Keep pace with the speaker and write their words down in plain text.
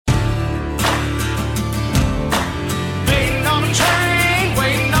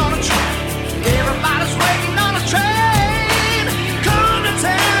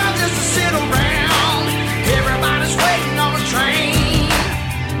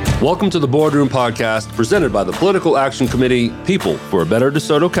Welcome to the Boardroom Podcast, presented by the Political Action Committee, People for a Better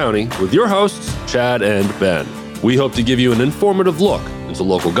DeSoto County, with your hosts, Chad and Ben. We hope to give you an informative look into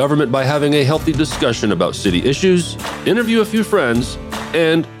local government by having a healthy discussion about city issues, interview a few friends,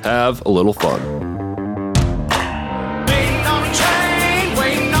 and have a little fun.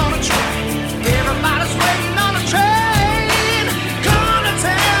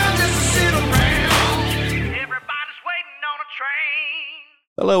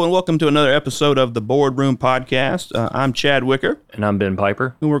 Hello and welcome to another episode of the Boardroom Podcast. I'm Chad Wicker. And I'm Ben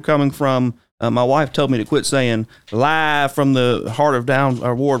Piper. And we're coming from, my wife told me to quit saying live from the heart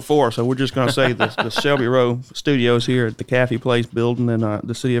of Ward 4, so we're just going to say the Shelby Row studios here at the Caffey Place building in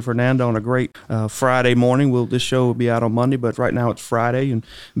the city of Fernando on a great Friday morning. This show will be out on Monday, but right now it's Friday. And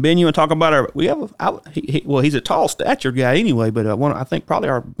Ben, you want to talk about he's a tall statured guy anyway, but I think probably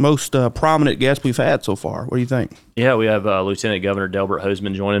our most prominent guest we've had so far. What do you think? Yeah, we have Lieutenant Governor Delbert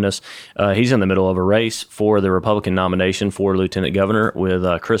joining us. He's in the middle of a race for the Republican nomination for Lieutenant Governor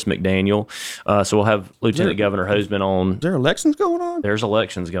with Chris McDaniel. So we'll have Lieutenant Governor Hoseman on. Is there elections going on? There's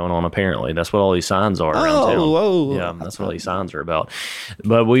elections going on, apparently. That's what all these signs are around town. Whoa. Yeah, that's what all these signs are about.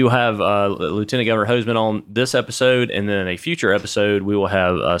 But we will have Lieutenant Governor Hoseman on this episode, and then in a future episode, we will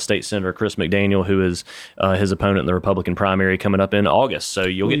have State Senator Chris McDaniel, who is his opponent in the Republican primary coming up in August. So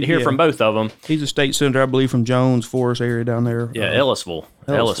you'll get to hear from both of them. He's a state senator, I believe, from Jones Forest area down there. Yeah, Ellisville.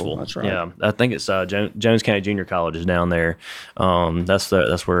 That's right. Yeah, I think it's Jones County Junior College is down there. That's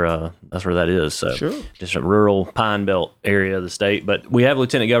where that is. So sure. Just a rural Pine Belt area of the state. But we have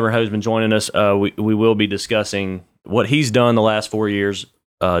Lieutenant Governor Hoseman joining us. We will be discussing what he's done the last 4 years.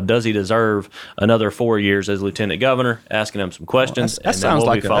 Does he deserve another 4 years as Lieutenant Governor? Asking him some questions. That sounds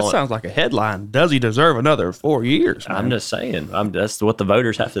like a headline. Does he deserve another 4 years? Man? I'm just saying. That's what the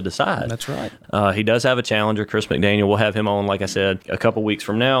voters have to decide. That's right. He does have a challenger, Chris McDaniel. We'll have him on, like I said, a couple weeks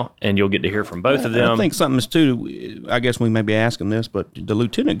from now, and you'll get to hear from both of them. I think something is too. I guess we may be asking this, but the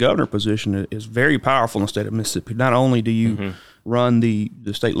Lieutenant Governor position is very powerful in the state of Mississippi. Not only do you run the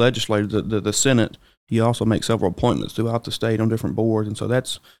state legislature, the Senate, you also make several appointments throughout the state on different boards, and so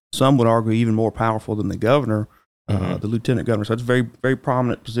that's, some would argue, even more powerful than the governor, the lieutenant governor. So it's a very, very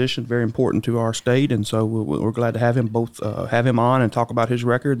prominent position, very important to our state, and so we're glad to have him on and talk about his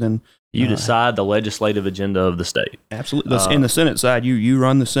record. And you decide the legislative agenda of the state. Absolutely. In the Senate side, you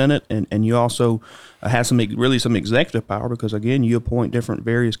run the Senate, and you also have some executive power because, again, you appoint different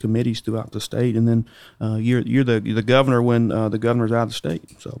various committees throughout the state, and then you're the governor when the governor's out of the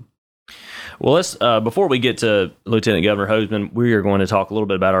state. So. Well, let's before we get to Lieutenant Governor Hoseman, we are going to talk a little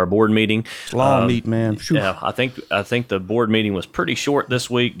bit about our board meeting. It's a long meeting, man. Yeah, I think the board meeting was pretty short this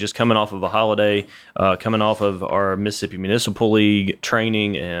week, just coming off of a holiday, coming off of our Mississippi Municipal League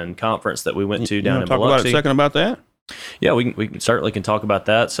training and conference that we went to down in Biloxi. Talk about a second about that. Yeah, we certainly can talk about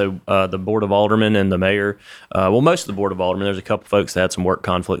that. So the Board of Aldermen and the mayor, most of the Board of Aldermen, there's a couple folks that had some work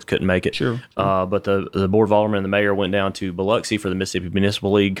conflicts, couldn't make it. Sure. But the Board of Aldermen and the mayor went down to Biloxi for the Mississippi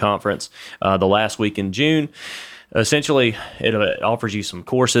Municipal League Conference the last week in June. Essentially, it offers you some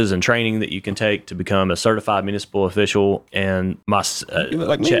courses and training that you can take to become a certified municipal official. And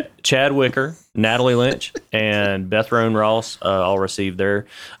Chad Wicker, Natalie Lynch, and Beth Roan Ross all received their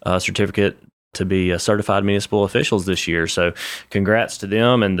certificate to be certified municipal officials this year. So congrats to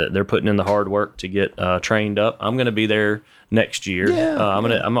them, and they're putting in the hard work to get trained up. I'm going to be there next year. Yeah,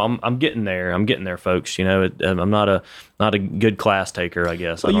 I'm getting there. I'm getting there, folks. You know, I'm not a good class taker, I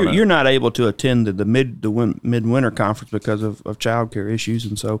guess. Well, you're not able to attend the midwinter conference because of childcare issues,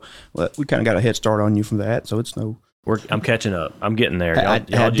 and so we kind of got a head start on you from that. So it's no. I'm catching up. I'm getting there.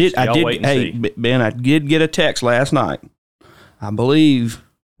 Ben, I did get a text last night. I believe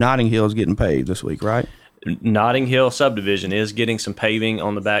Notting Hill is getting paved this week, right? Notting Hill subdivision is getting some paving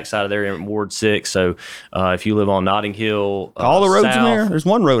on the backside of there in Ward 6. So if you live on Notting Hill, all the roads south, in there, there's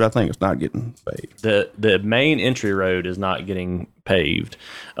one road I think it's not getting paved. The main entry road is not getting paved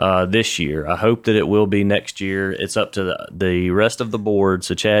this year. I hope that it will be next year. It's up to the rest of the board.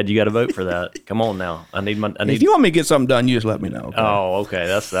 So Chad, you got to vote for that. Come on now. If you want me to get something done, you just let me know. Okay? Oh, okay.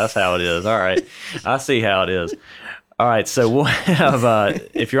 That's how it is. All right. I see how it is. All right, so we'll have,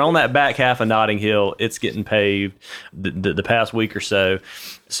 if you're on that back half of Notting Hill, it's getting paved the past week or so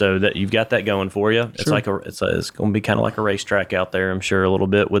that you've got that going for you. It's Sure. It's going to be kind of like a racetrack out there, I'm sure, a little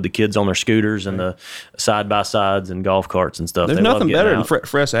bit, with the kids on their scooters and the side-by-sides and golf carts and stuff. There's nothing better than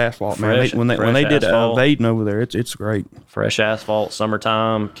fresh asphalt, man. When they did Vaden over there, it's great. Fresh asphalt,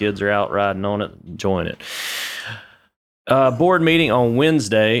 summertime, kids are out riding on it, enjoying it. Board meeting on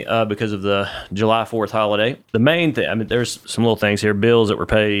Wednesday because of the July 4th holiday. The main thing, I mean, there's some little things here, bills that were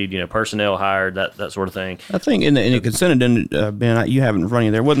paid, personnel hired, that sort of thing. I think in the consent agenda, Ben, you haven't in front of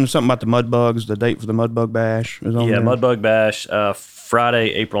you there. Wasn't there something about the mud bugs, the date for the mud bug bash? Was on there? Mud bug bash,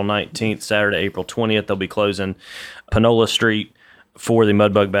 Friday, April 19th, Saturday, April 20th. They'll be closing Panola Street for the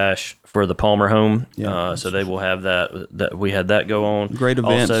mud bug bash for the Palmer home. So they will have that. We had that go on. Great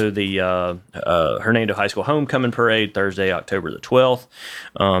events. Also, the Hernando High School Homecoming Parade, Thursday, October the 12th.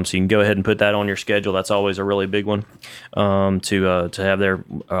 So you can go ahead and put that on your schedule. That's always a really big one to have their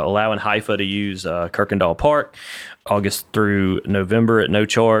allowing Haifa to use Kirkendall Park August through November at no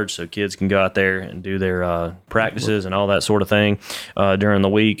charge, so kids can go out there and do their practices and all that sort of thing during the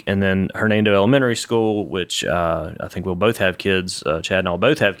week. And then Hernando Elementary School, which I think we'll both have kids, Chad and I'll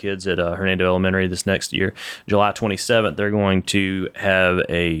both have kids at Hernando Elementary this next year, July 27th, they're going to have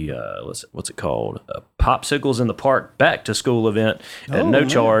a, what's it called? Popsicles in the Park back to school event at no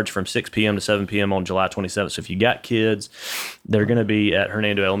charge from 6 p.m. to 7 p.m. on July 27th. So if you got kids, they're going to be at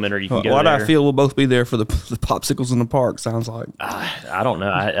Hernando Elementary. You can go why there. do I feel we'll both be there for the popsicles in the park? Sounds like. I don't know.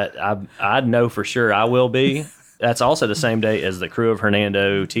 I know for sure I will be. That's also the same day as the Crew of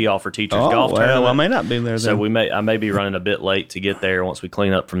Hernando Tee Off for Teachers golf tournament. I may not be there then. So I may be running a bit late to get there once we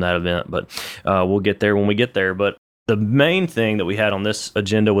clean up from that event, but we'll get there when we get there. But the main thing that we had on this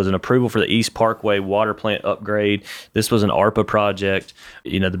agenda was an approval for the East Parkway water plant upgrade. This was an ARPA project.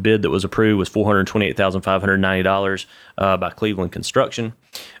 The bid that was approved was $428,590 by Cleveland Construction.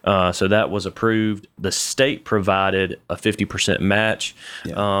 So that was approved. The state provided a 50% match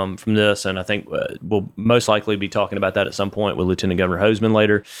from this, and I think we'll most likely be talking about that at some point with Lieutenant Governor Hoseman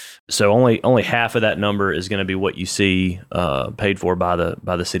later. So only half of that number is going to be what you see paid for by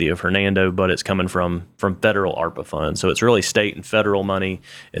the city of Hernando, but it's coming from federal ARPA funds. So it's really state and federal money.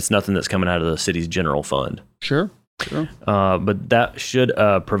 It's nothing that's coming out of the city's general fund. Sure. But that should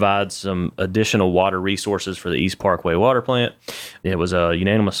provide some additional water resources for the East Parkway water plant. It was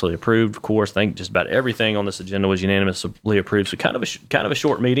unanimously approved. Of course, I think just about everything on this agenda was unanimously approved. So kind of a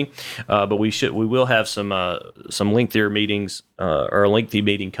short meeting, but we will have some lengthier meetings or a lengthy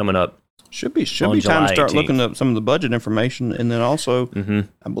meeting coming up. Should be time to start 18th. Looking up some of the budget information, and then also,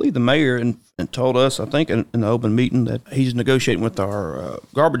 I believe the mayor and told us, I think in the open meeting, that he's negotiating with our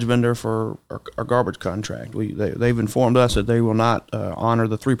garbage vendor for our garbage contract. They've informed us that they will not honor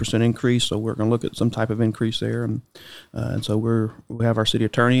the 3% increase, so we're going to look at some type of increase there, and so we have our city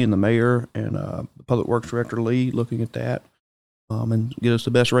attorney and the mayor and the public works director Lee looking at that, and get us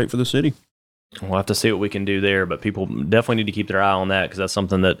the best rate for the city. We'll have to see what we can do there, but people definitely need to keep their eye on that because that's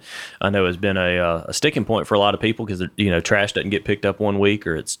something that I know has been a sticking point for a lot of people because trash doesn't get picked up one week,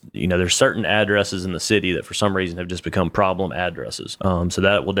 or it's there's certain addresses in the city that for some reason have just become problem addresses. So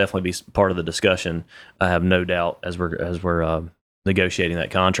that will definitely be part of the discussion. I have no doubt as we're negotiating that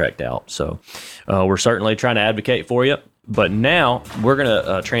contract out. So we're certainly trying to advocate for you. But now we're going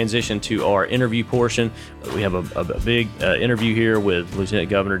to transition to our interview portion. We have a big interview here with Lieutenant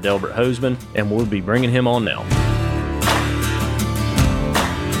Governor Delbert Hoseman, and we'll be bringing him on now.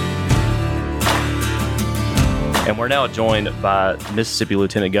 And we're now joined by Mississippi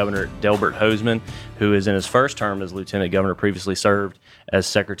Lieutenant Governor Delbert Hoseman, who is in his first term as Lieutenant Governor, previously served as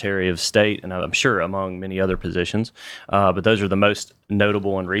Secretary of State, and I'm sure among many other positions. But those are the most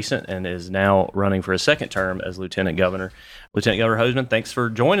notable and recent, and is now running for his second term as Lieutenant Governor. Lieutenant Governor Hoseman, thanks for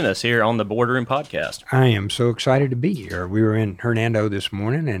joining us here on the Boardroom Podcast. I am so excited to be here. We were in Hernando this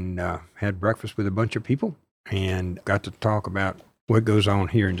morning and had breakfast with a bunch of people and got to talk about what goes on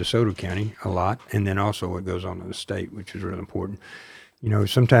here in DeSoto County a lot, and then also what goes on in the state, which is really important.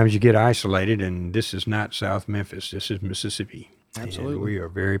 Sometimes you get isolated, and this is not South Memphis. This is Mississippi. Absolutely. And we are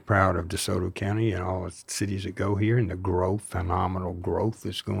very proud of DeSoto County and all the cities that go here and the phenomenal growth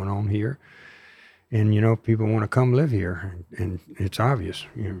that's going on here. And, people want to come live here, and it's obvious.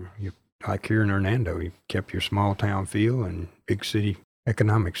 You like here in Hernando, you kept your small town feel, and big city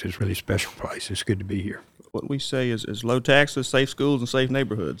economics is really special place. It's good to be here. What we say is low taxes, safe schools, and safe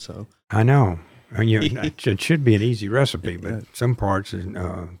neighborhoods. So I know. It should be an easy recipe, but some parts of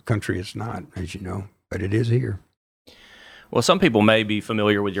the country it's not, as you know. But it is here. Well, some people may be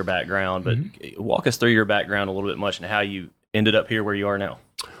familiar with your background, but walk us through your background a little bit much and how you ended up here where you are now.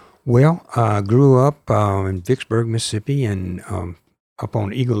 Well, I grew up in Vicksburg, Mississippi, and up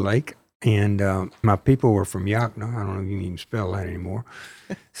on Eagle Lake. And my people were from Yakima. I don't know if you can even spell that anymore.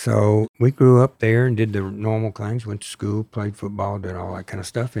 So we grew up there and did the normal things, went to school, played football, did all that kind of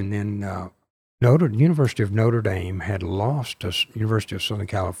stuff. And then University of Notre Dame had lost to University of Southern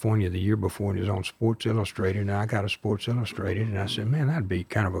California the year before, and it was on Sports Illustrated. And I got a Sports Illustrated, and I said, man, that'd be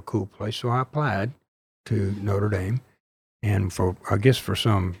kind of a cool place. So I applied to Notre Dame And I guess for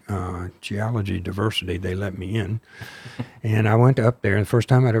some geology diversity, they let me in. And I went up there, and the first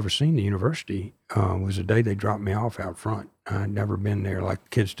time I'd ever seen the university was the day they dropped me off out front. I'd never been there like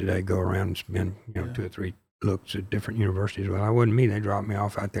kids today go around and spend 2 or 3 looks at different universities. Well, I wasn't me. They dropped me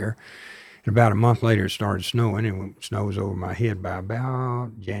off out there. And about a month later, it started snowing, and snow was over my head by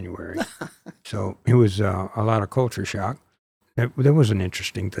about January. So it was a lot of culture shock. There was an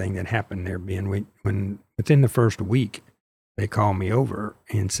interesting thing that happened there, Ben. When within the first week, they called me over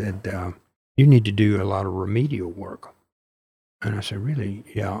and said, you need to do a lot of remedial work. And I said, really?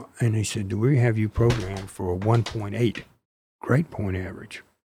 Yeah. And he said, do we have you programmed for a 1.8 grade point average?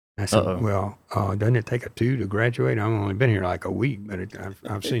 I said, well, doesn't it take a 2 to graduate? I've only been here like a week, but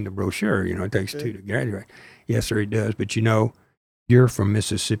I've seen the brochure. It takes 2 to graduate. Yes, sir, it does. But you're from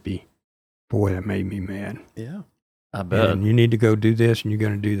Mississippi. Boy, that made me mad. Yeah. I bet. And you need to go do this, and you're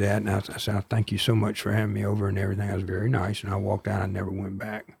going to do that. And I said, thank you so much for having me over and everything. That was very nice. And I walked out. I never went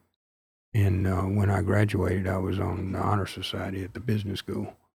back. And when I graduated, I was on the Honor Society at the business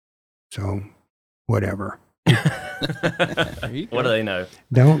school. So, whatever. What do they know?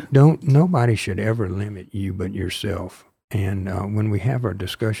 Nobody should ever limit you but yourself. And when we have our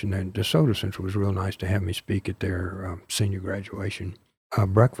discussion, and DeSoto Central was real nice to have me speak at their senior graduation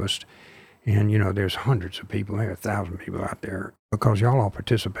breakfast. And, there's hundreds of people, there are 1,000 people out there, because y'all all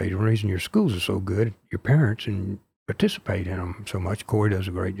participate. The reason your schools are so good, your parents and participate in them so much. Corey does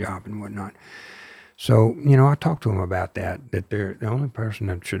a great job and whatnot. So, I talked to them about that they're the only person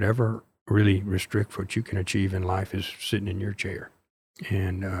that should ever really restrict what you can achieve in life is sitting in your chair.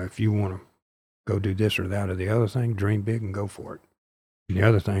 And if you want to go do this or that or the other thing, dream big and go for it. And the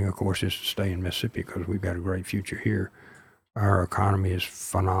other thing, of course, is to stay in Mississippi because we've got a great future here. Our economy is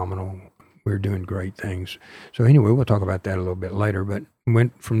phenomenal. We're doing great things. So anyway, we'll talk about that a little bit later. But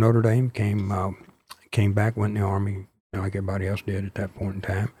went from Notre Dame, came back, went in the Army like everybody else did at that point in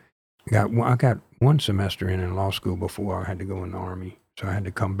time. I got 1 semester in law school before I had to go in the Army. So I had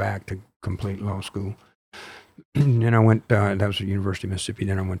to come back to complete law school. And then I went, that was at University of Mississippi.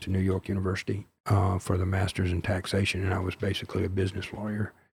 Then I went to New York University for the master's in taxation. And I was basically a business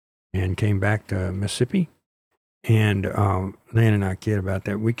lawyer and came back to Mississippi. And Lynn and I kid about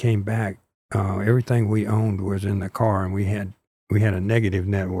that. We came back. Everything we owned was in the car, and we had a negative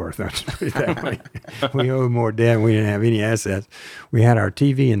net worth. Let's put it that way. We owed more debt. We didn't have any assets. We had our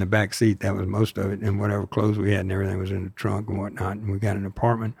TV in the back seat. That was most of it, and whatever clothes we had and everything was in the trunk and whatnot. And we got an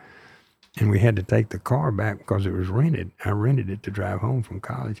apartment, and we had to take the car back because it was rented. I rented it to drive home from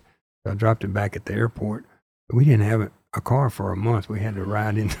college. So I dropped it back at the airport. But we didn't have a car for a month. We had to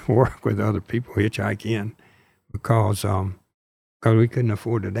ride into work with other people, hitchhike in, because we couldn't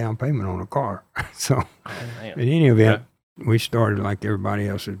afford the down payment on a car. So in any event, we started like everybody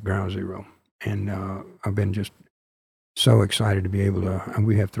else at ground zero. And I've been just so excited to be able to,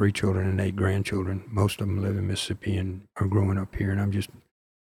 we have 3 children and 8 grandchildren. Most of them live in Mississippi and are growing up here. And I'm just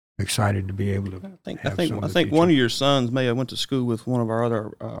excited to be able to I think one of your sons may have went to school with one of our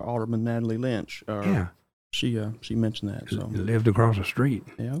other Alderman, Natalie Lynch. Yeah. She mentioned that. So lived across the street.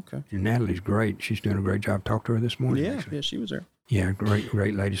 Yeah, okay. And Natalie's great. She's doing a great job. Talked to her this morning. Yeah, actually. yeah, she was there. Yeah, great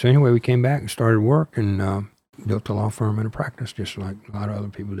lady. So anyway, we came back and started work and built a law firm and a practice, just like a lot of other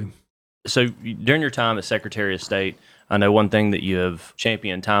people do. So during your time as Secretary of State, I know one thing that you have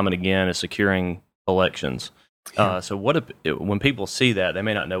championed time and again is securing elections. Yeah. So when people see that, they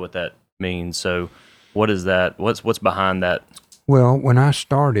may not know what that means. So what is that? What's behind that? Well, when I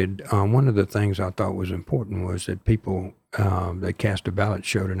started, one of the things I thought was important was that people that cast a ballot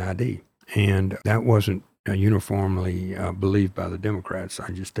showed an ID. And that wasn't uniformly believed by the Democrats,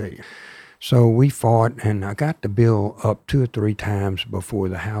 I just tell you. So we fought, and I got the bill up 2 or 3 times before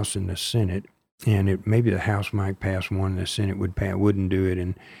the House and the Senate. And maybe the House might pass one, and the Senate wouldn't do it.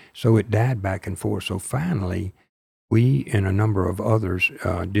 And so it died back and forth. So finally, we and a number of others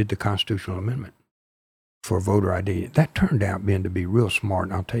did the constitutional amendment for voter ID. That turned out being to be real smart,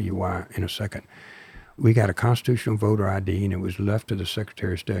 and I'll tell you why in a second. We got a constitutional voter ID, and it was left to the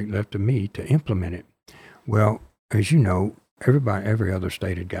Secretary of State, left to me to implement it. Well, as you know, every other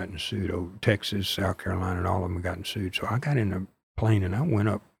state had gotten sued. Oh, Texas, South Carolina, and all of them had gotten sued. So I got in a plane, and I went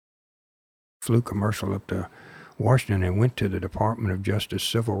up, flew commercial up to Washington, and went to the Department of Justice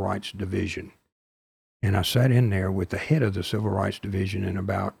Civil Rights Division. And I sat in there with the head of the Civil Rights Division and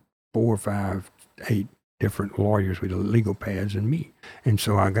about 4 or 5, 8 different lawyers with legal pads and me. And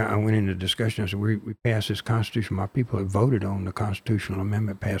so I went into discussion. I said, we passed this Constitution. My people have voted on the constitutional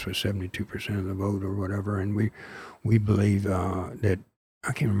amendment, passed with 72% of the vote or whatever. And we believe that,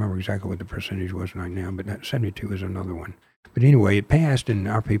 I can't remember exactly what the percentage was right now, but that 72 is another one. But anyway, it passed, and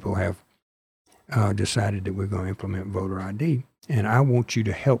our people have decided that we're going to implement voter ID, and I want you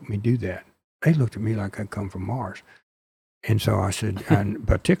to help me do that. They looked at me like I'd come from Mars. And so I said, and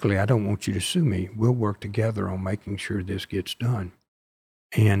particularly, I don't want you to sue me. We'll work together on making sure this gets done.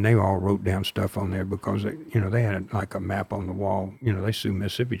 And they all wrote down stuff on there because, they had like a map on the wall. They sue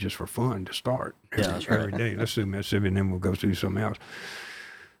Mississippi just for fun to start every day. Let's sue Mississippi and then we'll go sue something else.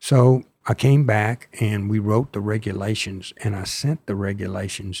 So I came back and we wrote the regulations, and I sent the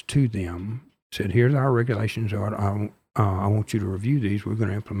regulations to them, said, here's our regulations. I want you to review these. We're going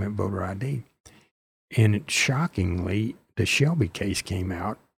to implement voter ID. And shockingly, the Shelby case came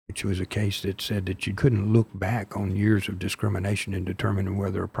out, which was a case that said that you couldn't look back on years of discrimination in determining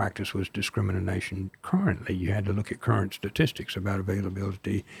whether a practice was discrimination currently. You had to look at current statistics about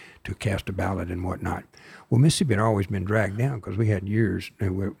availability to cast a ballot and whatnot. Well, Mississippi had always been dragged down because we had years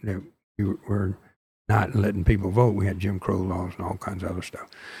that we were not letting people vote. We had Jim Crow laws and all kinds of other stuff.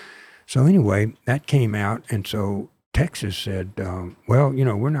 So anyway, that came out, and so Texas said,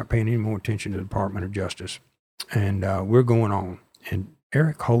 we're not paying any more attention to the Department of Justice, and we're going on. And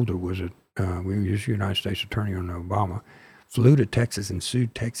Eric Holder was he was a United States Attorney under Obama, flew to Texas and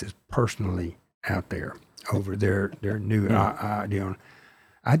sued Texas personally out there over their new idea.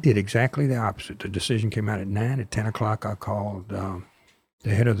 I did exactly the opposite. The decision came out at 9. At 10 o'clock, I called the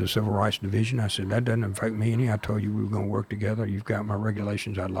head of the Civil Rights Division. I said, that doesn't affect me any. I told you we were going to work together. You've got my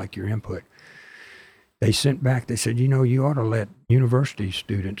regulations. I'd like your input. They sent back, they said, you ought to let university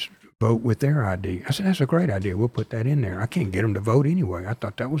students vote with their ID. I said, that's a great idea. We'll put that in there. I can't get them to vote anyway. I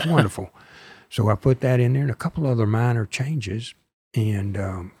thought that was wonderful. So I put that in there and a couple other minor changes. And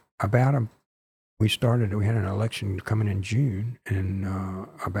we had an election coming in June. And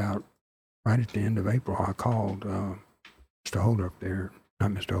about right at the end of April, I called Mr. Holder up there.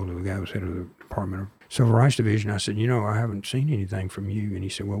 Not Mr. Holder, the guy who was head of the Department of Civil Rights Division. I said, I haven't seen anything from you. And he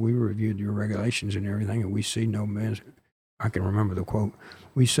said, well, we reviewed your regulations and everything, and we see I can remember the quote,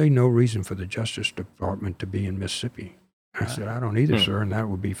 we see no reason for the Justice Department to be in Mississippi. I said, I don't either, sir, and that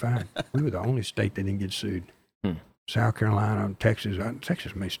would be fine. We were the only state that didn't get sued. South Carolina,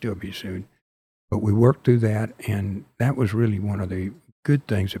 Texas may still be sued. But we worked through that, and that was really one of the good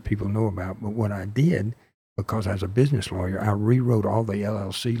things that people know about. But what I did, because as a business lawyer, I rewrote all the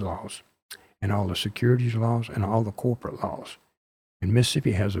LLC laws and all the securities laws and all the corporate laws. And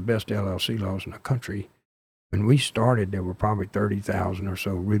Mississippi has the best LLC laws in the country. When we started, there were probably 30,000 or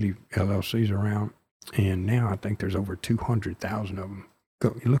so really LLCs around. And now I think there's over 200,000 of them.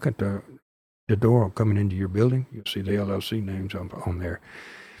 You look at the door coming into your building, you'll see the LLC names on there.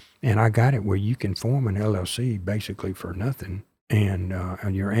 And I got it where you can form an LLC basically for nothing. And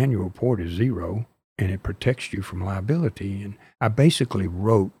your annual report is zero. And it protects you from liability. And I basically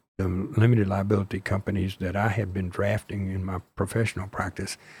wrote the limited liability companies that I had been drafting in my professional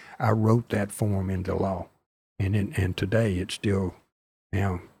practice. I wrote that form into law. And today it's still,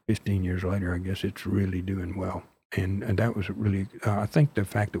 now 15 years later, I guess it's really doing well. And that was really, I think the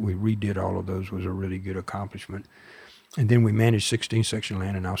fact that we redid all of those was a really good accomplishment. And then we managed 16 section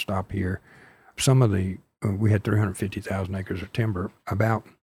land, and I'll stop here. Some of we had 350,000 acres of timber.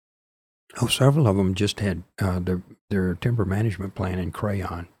 Several of them just had their timber management plan in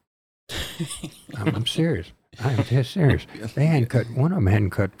crayon. I'm serious. I am dead serious. One of them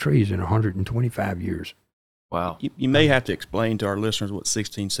hadn't cut trees in 125 years. Wow. You may have to explain to our listeners what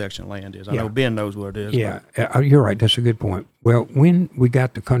 16 section land is. I know Ben knows what it is. Yeah, you're right. That's a good point. Well, when we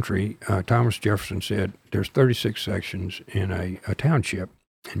got the country, Thomas Jefferson said there's 36 sections in a township,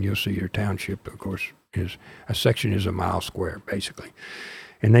 and you'll see your township, of course, a section is a mile square, basically.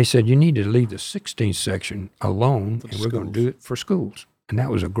 And they said, you need to leave the 16th section alone, and we're going to do it for schools. And that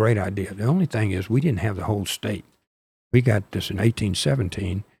was a great idea. The only thing is we didn't have the whole state. We got this in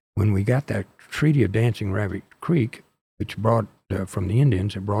 1817. When we got that Treaty of Dancing Rabbit Creek, which brought, from the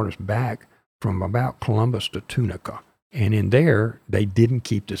Indians, it brought us back from about Columbus to Tunica. And in there, they didn't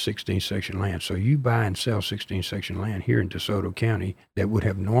keep the 16th section land. So you buy and sell 16th section land here in DeSoto County that would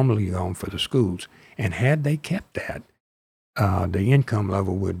have normally gone for the schools. And had they kept that, the income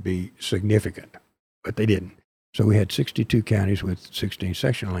level would be significant, but they didn't. So we had 62 counties with 16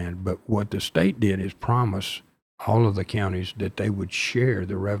 section land. But what the state did is promise all of the counties that they would share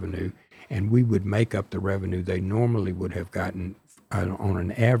the revenue, and we would make up the revenue they normally would have gotten on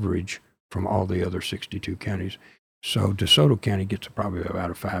an average from all the other 62 counties. So DeSoto County gets probably about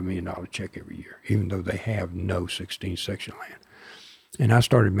a $5 million check every year, even though they have no 16 section land. And I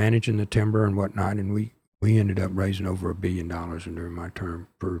started managing the timber and whatnot, and we ended up raising over $1 billion during my term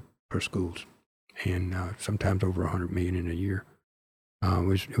per schools, and sometimes over $100 million in a year.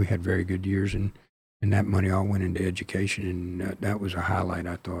 We had very good years, and that money all went into education, and that was a highlight,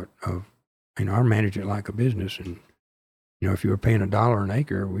 I thought, of I manage it like a business. And, if you were paying $1 an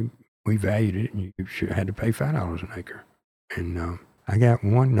acre, we valued it, and you had to pay $5 an acre. And I got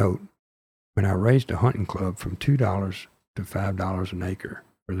one note when I raised a hunting club from $2 to $5 an acre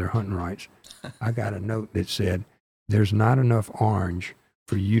for their hunting rights. I got a note that said, "There's not enough orange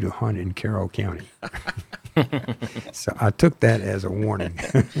for you to hunt in Carroll County." So I took that as a warning.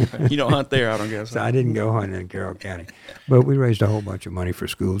 You don't hunt there, I don't guess. So I didn't go hunting in Carroll County. But we raised a whole bunch of money for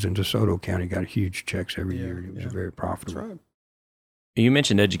schools, and DeSoto County got huge checks every year, and it was very profitable. That's right. You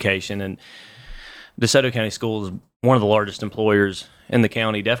mentioned education, and DeSoto County Schools is one of the largest employers in the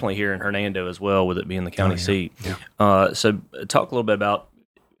county, definitely here in Hernando as well, with it being the county seat. Yeah. So talk a little bit about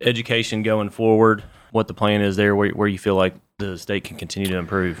education going forward, what the plan is there, where you feel like the state can continue to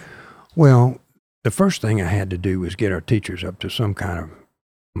improve. Well, the first thing I had to do was get our teachers up to some kind of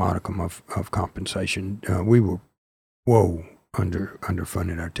modicum of compensation. We were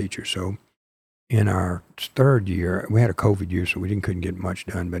underfunded our teachers. So in our third year, we had a COVID year, so we couldn't get much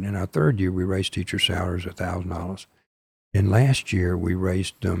done. But in our third year, we raised teacher salaries $1,000. And last year, we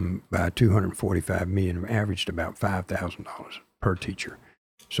raised them by $245 million, and averaged about $5,000 per teacher.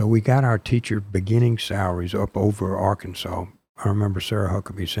 So we got our teacher beginning salaries up over Arkansas. I remember Sarah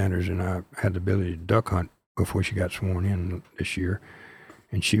Huckabee Sanders and I had the ability to duck hunt before she got sworn in this year.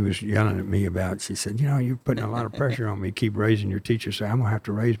 And she was yelling at me she said, "You're putting a lot of pressure on me. Keep raising your teacher salary. I'm going to have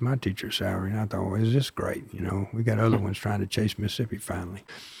to raise my teacher salary." And I thought, well, is this great? We got other ones trying to chase Mississippi finally.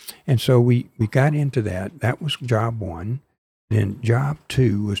 And so we got into that. That was job one. Then job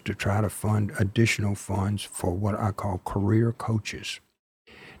two was to try to fund additional funds for what I call career coaches.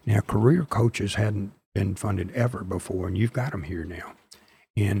 Now, career coaches hadn't been funded ever before, and you've got them here now.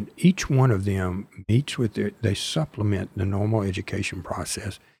 And each one of them meets with they supplement the normal education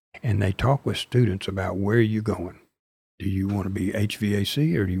process, and they talk with students about where you're going. Do you want to be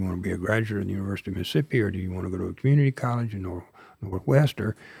HVAC, or do you want to be a graduate of the University of Mississippi, or do you want to go to a community college in Northwest,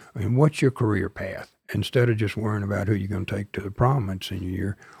 and what's your career path? Instead of just worrying about who you're going to take to the prom in senior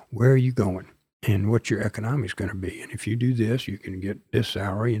year, where are you going, and what's your economics going to be? And if you do this, you can get this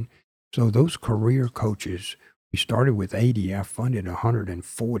salary. And so those career coaches, we started with 80. I funded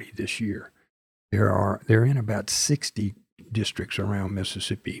 140 this year. They're in about 60 districts around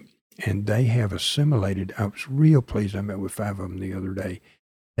Mississippi, and they have assimilated. I was real pleased. I met with 5 of them the other day.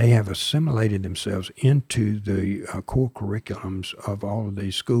 They have assimilated themselves into the core curriculums of all of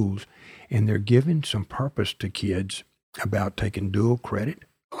these schools, and they're giving some purpose to kids about taking dual credit,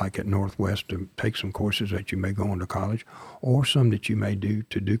 like at Northwest, to take some courses that you may go into college, or some that you may do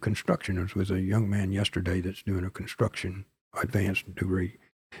to do construction. There was a young man yesterday that's doing a construction advanced degree.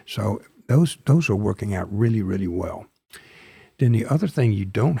 So those are working out really, really well. Then the other thing you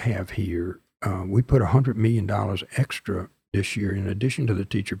don't have here, we put $100 million extra this year, in addition to the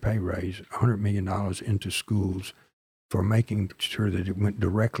teacher pay raise, $100 million into schools for making sure that it went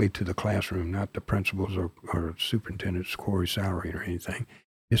directly to the classroom, not the principal's or superintendent's core salary or anything.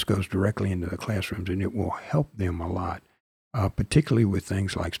 This goes directly into the classrooms, and it will help them a lot, particularly with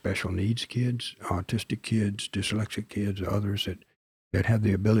things like special needs kids, autistic kids, dyslexic kids, others that have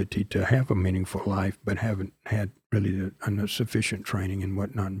the ability to have a meaningful life but haven't had really sufficient training and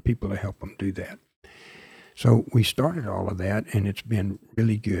whatnot, and people to help them do that. So we started all of that, and it's been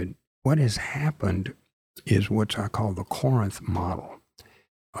really good. What has happened is what I call the Corinth model.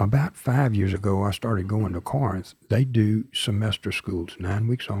 About 5 years ago, I started going to Corinth. They do semester schools, 9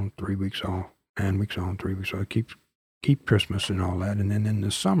 weeks on, 3 weeks off, 9 weeks on, 3 weeks off. Keep Christmas and all that. And then in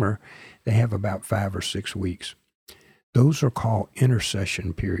the summer, they have about 5 or 6 weeks. Those are called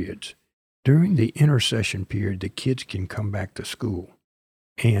intercession periods. During the intercession period, the kids can come back to school.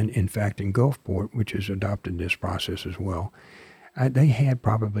 And in fact, in Gulfport, which has adopted this process as well, they had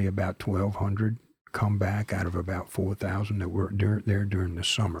probably about 1,200 come back out of about 4,000 that were there during the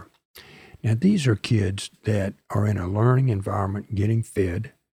summer. Now, these are kids that are in a learning environment, getting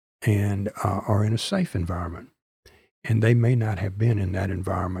fed, and are in a safe environment. And they may not have been in that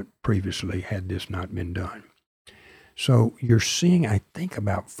environment previously had this not been done. So you're seeing, I think,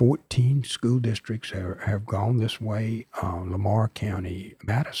 about 14 school districts have gone this way. Lamar County,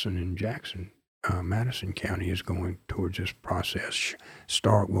 Madison and Jackson, Madison County is going towards this process.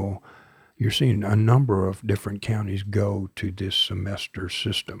 Starkville. You're seeing a number of different counties go to this semester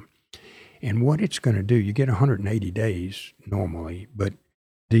system. And what it's going to do, you get 180 days normally, but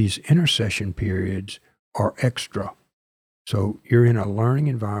these intercession periods are extra. So you're in a learning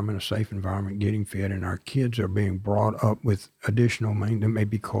environment, a safe environment, getting fed, and our kids are being brought up with additional, that may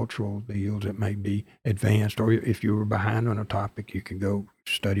be cultural deals, it may be advanced, or if you were behind on a topic, you can go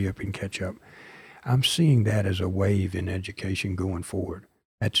study up and catch up. I'm seeing that as a wave in education going forward.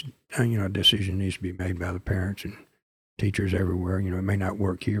 that's, a decision needs to be made by the parents and teachers everywhere. It may not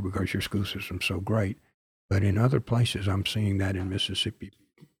work here because your school system's so great, but in other places, I'm seeing that in Mississippi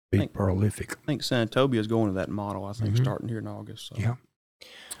be prolific. I think San Antonio is going to that model, I think, starting here in August. So. Yeah.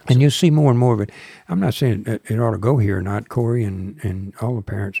 And you'll see more and more of it. I'm not saying it ought to go here or not. Corey and all the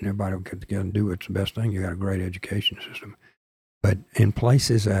parents and everybody will get together and do it's the best thing. You got a great education system. But in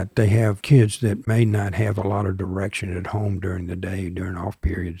places that they have kids that may not have a lot of direction at home during the day, during off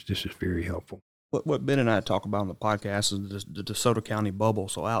periods, this is very helpful. What Ben and I talk about on the podcast is the DeSoto County bubble.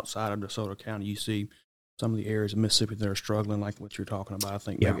 So outside of DeSoto County, you see some of the areas of Mississippi that are struggling, like what you're talking about. I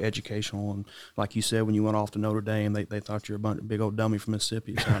think maybe educational, and like you said, when you went off to Notre Dame, they thought you were a big old dummy from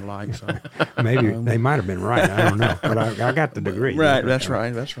Mississippi. It sounded like so. Maybe they might have been right. I don't know, but I got the degree. Right, that's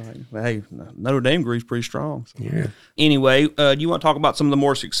right. But hey, Notre Dame degree is pretty strong. So. Yeah. Anyway, do you want to talk about some of the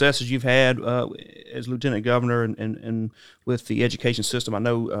more successes you've had as lieutenant governor and with the education system? I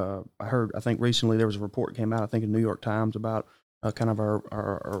know I think recently there was a report came out, I think in the New York Times about. Kind of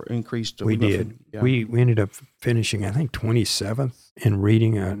our increased. We did. Yeah. We ended up finishing, I think, 27th in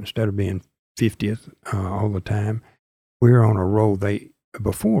reading instead of being 50th all the time. We're on a roll.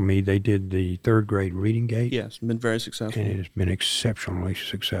 Before me, they did the third grade reading gate. Yes, been very successful. And it has been exceptionally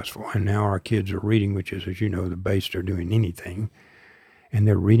successful. And now our kids are reading, which is, as you know, the base they're doing anything. And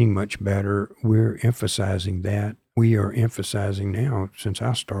they're reading much better. We're emphasizing that. We are emphasizing now, since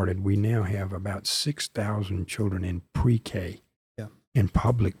I started, we now have about 6,000 children in pre-K. In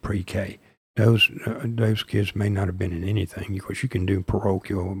public pre-K. Those kids may not have been in anything because you can do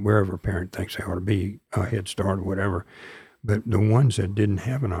parochial wherever a parent thinks they ought to be, a Head Start or whatever. But the ones that didn't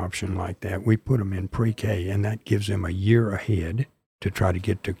have an option like that, we put them in pre-K, and that gives them a year ahead to try to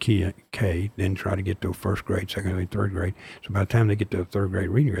get to K, then try to get to first grade, second grade, third grade. So by the time they get to the third grade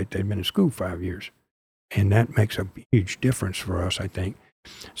reading rate, they've been in school 5 years. And that makes a huge difference for us, I think.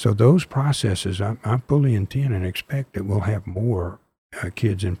 So those processes, I fully intend and expect that we'll have more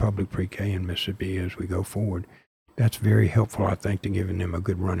kids in public pre-K in Mississippi as we go forward. That's very helpful, I think, to giving them a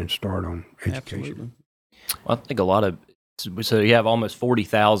good running start on education. Absolutely. Well, I think a lot of so you have almost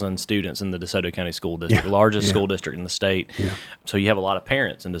 40,000 students in the DeSoto County School District, largest school district in the state. Yeah. So you have a lot of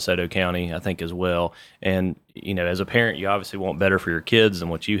parents in DeSoto County, I think, as well. And as a parent, you obviously want better for your kids than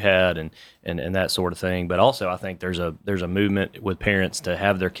what you had, and that sort of thing. But also, I think there's a movement with parents to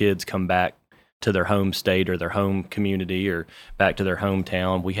have their kids come back to their home state or their home community or back to their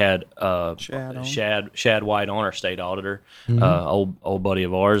hometown. We had Shad White on, our state auditor, old buddy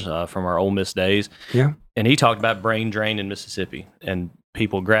of ours from our Ole Miss days. Yeah. And he talked about brain drain in Mississippi and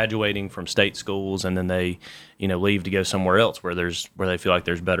people graduating from state schools and then they, leave to go somewhere else where they feel like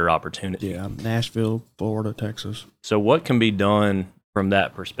there's better opportunity. Yeah, Nashville, Florida, Texas. So what can be done from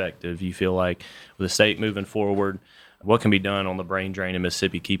that perspective? You feel like with the state moving forward, what can be done on the brain drain in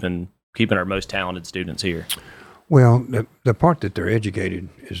Mississippi, keeping our most talented students here? Well, the part that they're educated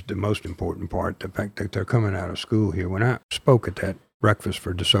is the most important part, the fact that they're coming out of school here. When I spoke at that breakfast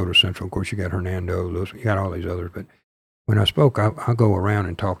for DeSoto Central, of course, you got Hernando, you got all these others, but when I spoke, I'll go around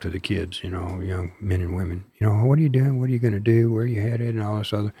and talk to the kids, young men and women. What are you doing? What are you going to do? Where are you headed? And all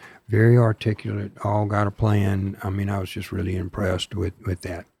this other. Very articulate, all got a plan. I mean, I was just really impressed with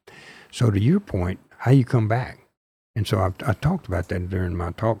that. So to your point, how you come back? And so I talked about that during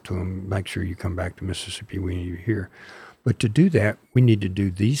my talk to them. Make sure you come back to Mississippi when you're here. But to do that, we need to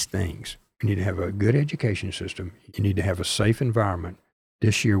do these things. We need to have a good education system. You need to have a safe environment.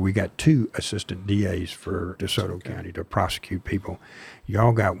 This year, we got 2 assistant DAs for DeSoto County to prosecute people.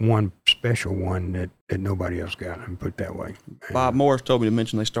 Y'all got one special one that nobody else got, and put it that way. Bob Morris told me to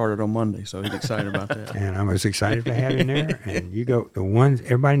mention they started on Monday, so he's excited about that. And I was excited to have him there. And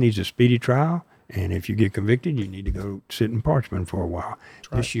everybody needs a speedy trial. And if you get convicted, you need to go sit in Parchman for a while.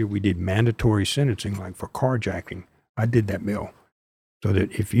 Right. This year, we did mandatory sentencing, like for carjacking. I did that bill. So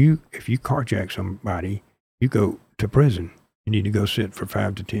that if you carjack somebody, you go to prison. You need to go sit for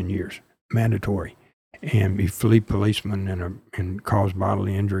 5 to 10 years, mandatory, and be fleet policeman and cause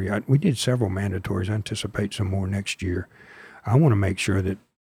bodily injury. We did several mandatories. I anticipate some more next year. I want to make sure that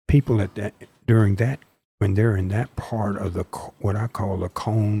people when they're in that part of what I call the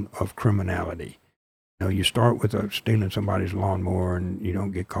cone of criminality. You start with stealing somebody's lawnmower and you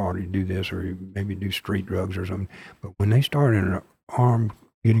don't get caught, you do this, or you maybe do street drugs or something. But when they start in an armed,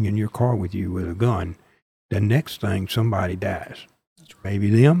 getting in your car with you with a gun, the next thing, somebody dies. Maybe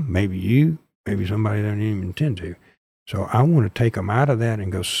them, maybe you, maybe somebody they don't even intend to. So I want to take them out of that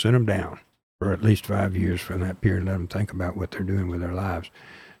and go sit them down for at least 5 years from that period, let them think about what they're doing with their lives.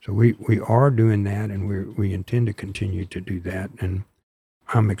 So we are doing that, and we intend to continue to do that. And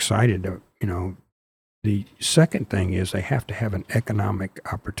I'm excited to, The second thing is they have to have an economic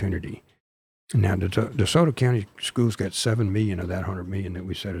opportunity. Now, the DeSoto County schools got $7 million of that $100 million that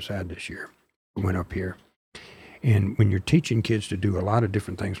we set aside this year. Went up here. And when you're teaching kids to do a lot of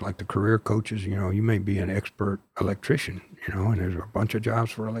different things, like the career coaches, you may be an expert electrician, and there's a bunch of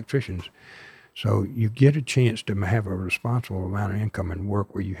jobs for electricians. So you get a chance to have a responsible amount of income and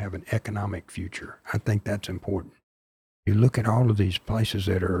work where you have an economic future. I think that's important. You look at all of these places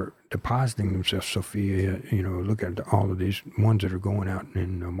that are depositing themselves, Sophia, look at all of these ones that are going out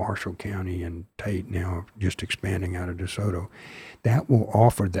in Marshall County and Tate now, just expanding out of DeSoto. That will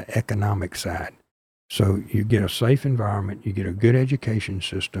offer the economic side. So you get a safe environment, you get a good education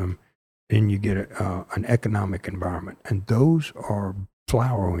system, then you get an economic environment. And those are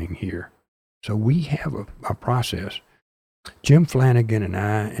flowering here. So we have a process. Jim Flanagan and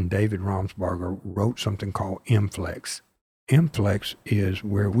I and David Romsbarger wrote something called MFLEX. MFLEX is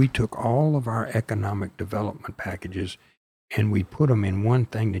where we took all of our economic development packages and we put them in one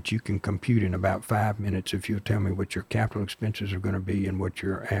thing that you can compute in about 5 minutes if you'll tell me what your capital expenses are going to be and what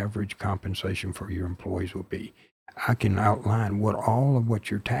your average compensation for your employees will be. I can outline what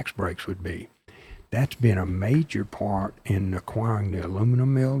your tax breaks would be. That's been a major part in acquiring the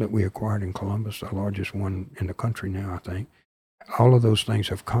aluminum mill that we acquired in Columbus, the largest one in the country now, I think. All of those things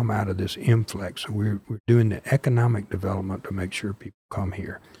have come out of this MFLEX. So we're doing the economic development to make sure people come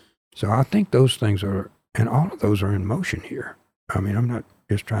here. So I think those things are, and all of those are in motion here. I mean, I'm not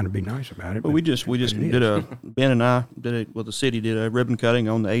just trying to be nice about it. But we just did Ben and I did it. Well, the city did a ribbon cutting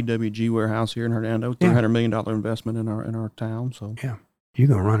on the AWG warehouse here in Hernando. $300 million investment in our town. So yeah, you're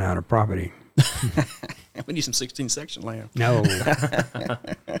gonna run out of property. We need some 16-section land. No,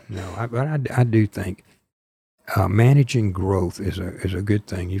 but I do think managing growth is a good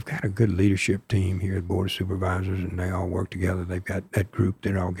thing. You've got a good leadership team here at Board of Supervisors, and they all work together. They've got that group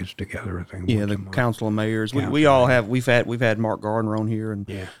that all gets together. I think. Yeah, the Council of Mayors. We all have. We've had Mark Gardner on here,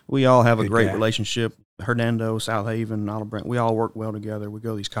 and we all have a great relationship. Hernando, South Haven, Olive Branch, we all work well together. We go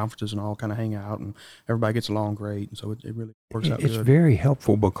to these conferences and all kind of hang out, and everybody gets along great. And so it really works out good. It's very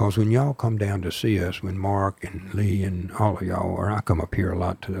helpful because when y'all come down to see us, when Mark and Lee and all of y'all, or I come up here a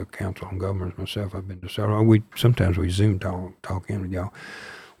lot to the Council on Governors myself, I've been to several. Sometimes we Zoom talk in with y'all.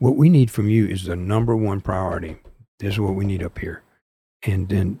 What we need from you is the number one priority. This is what we need up here. And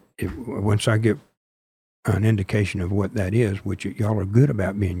then once I get an indication of what that is, which y'all are good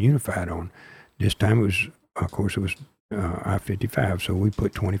about being unified on, this time it was I-55, so we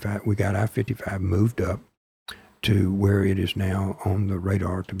put 25. We got I-55 moved up to where it is now on the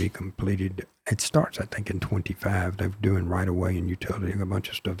radar to be completed. It starts, I think, in 25. They're doing right away and utility, a bunch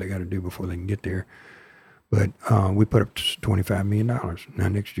of stuff they got to do before they can get there. But we put up $25 million. Now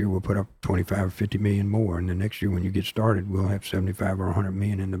next year we'll put up 25 or 50 million more, and the next year when you get started, we'll have 75 or 100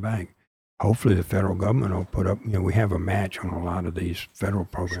 million in the bank. Hopefully the federal government will put up, we have a match on a lot of these federal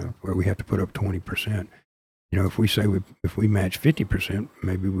programs where we have to put up 20%. If we say if we match 50%,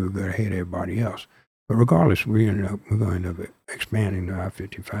 maybe we'll go ahead of everybody else. But regardless, we're going to end up expanding the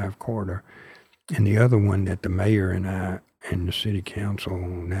I-55 corridor. And the other one that the mayor and I and the city council,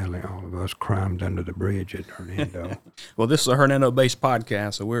 Natalie, all of us climbed under the bridge at Hernando. Well, this is a Hernando-based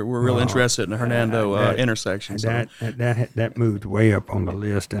podcast, so we're real interested in the Hernando intersection. So. That moved way up on the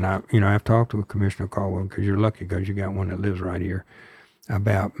list, and I've talked with Commissioner Caldwell, because you're lucky because you got one that lives right here,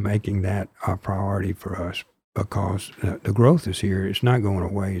 about making that a priority for us, because the growth is here. It's not going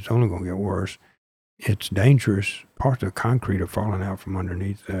away. It's only going to get worse. It's dangerous. Parts of the concrete are falling out from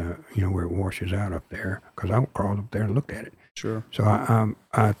underneath, where it washes out up there, because I crawled up there and looked at it. Sure. So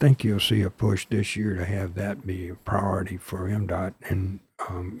I think you'll see a push this year to have that be a priority for MDOT. And,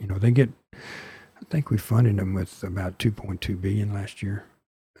 they get, I think we funded them with about $2.2 billion last year,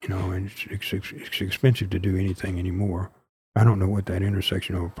 and it's expensive to do anything anymore. I don't know what that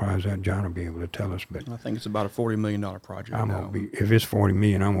intersection over prize at. John will be able to tell us, but I think it's about a $40 million project. If it's $40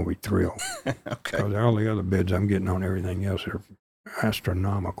 million, I'm gonna be thrilled. Okay. Because all the other bids I'm getting on everything else are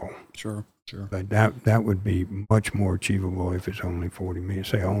astronomical. Sure. But that would be much more achievable if it's only $40 million.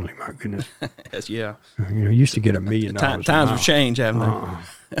 Say only, my goodness. Yes, yeah. You used to get $1 million. Times have changed, haven't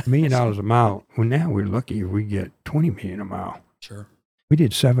they? $1 million a mile. Well, now we're lucky if we get $20 million a mile. Sure. We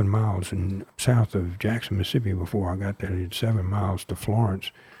did 7 miles in south of Jackson, Mississippi before I got there. We did 7 miles to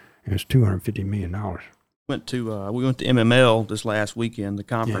Florence, and it's $250 million. We went to MML this last weekend, the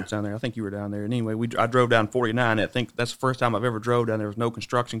conference down there. I think you were down there. And anyway, I drove down 49. I think that's the first time I've ever drove down there. There was no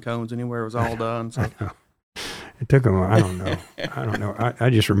construction cones anywhere. It was all done. So. It took them, I don't know. I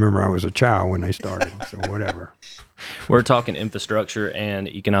just remember I was a child when they started, so whatever. We're talking infrastructure and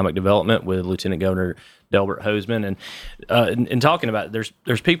economic development with Lieutenant Governor Delbert Hoseman, and in talking about it,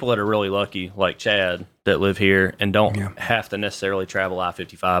 there's people that are really lucky, like Chad, that live here and don't have to necessarily travel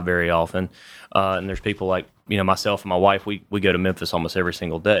I-55 very often. And there's people like myself and my wife. We go to Memphis almost every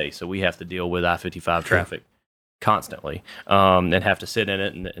single day, so we have to deal with I-55 traffic constantly, and have to sit in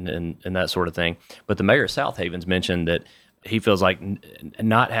it and that sort of thing. But the mayor of South Haven's mentioned that he feels like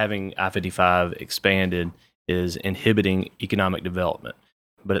not having I-55 expanded is inhibiting economic development.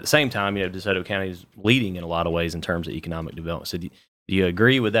 But at the same time, DeSoto County is leading in a lot of ways in terms of economic development. So do you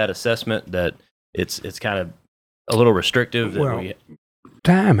agree with that assessment that it's kind of a little restrictive?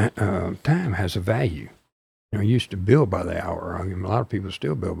 Time has a value. You used to bill by the hour. I mean, a lot of people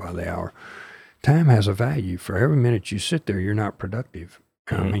still bill by the hour. Time has a value. For every minute you sit there, you're not productive.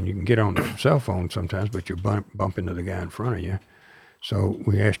 Mm-hmm. I mean, you can get on the cell phone sometimes, but you bump into the guy in front of you. So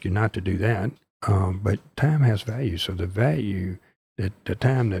we ask you not to do that. But time has value. So the value, that the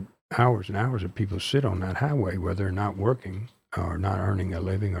time that hours and hours that people sit on that highway, whether they're not working or not earning a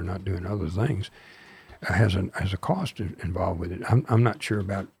living or not doing other things, has a cost involved with it. I'm not sure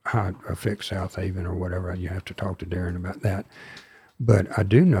about how it affects South Haven or whatever. You have to talk to Darren about that. But I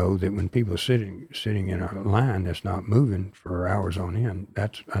do know that when people are sitting in a line that's not moving for hours on end,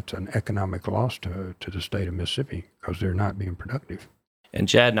 that's an economic loss to the state of Mississippi because they're not being productive. And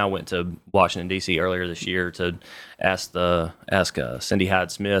Chad and I went to Washington, D.C. earlier this year to ask Cindy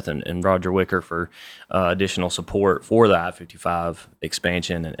Hyde-Smith and Roger Wicker for additional support for the I-55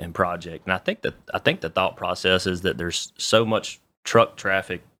 expansion and project. And I think the thought process is that there's so much truck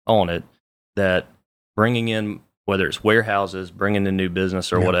traffic on it that bringing in, whether it's warehouses, bringing in new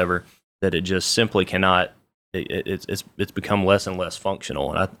business or whatever, that it just simply cannot. It's become less and less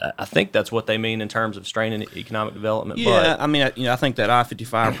functional, and I think that's what they mean in terms of straining economic development. Yeah, I mean, I think that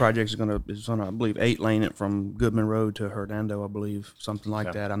I-55 project is going to, I believe, 8-lane it from Goodman Road to Hernando, I believe, something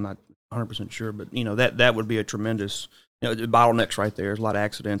like that. I'm not 100% sure, but that would be a tremendous. The bottlenecks right there. There's a lot of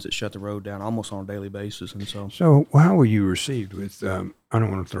accidents that shut the road down almost on a daily basis, and so. So how were you received with? I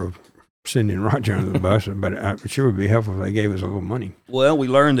don't want to throw Cindy and Roger under the bus, but it sure would be helpful if they gave us a little money. Well, we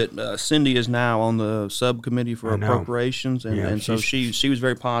learned that Cindy is now on the subcommittee for appropriations, and so she was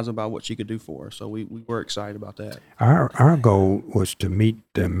very positive about what she could do for us. So we were excited about that. Our goal was to meet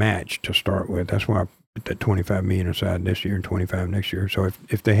the match to start with. That's why I put that $25 million aside this year and $25 next year. So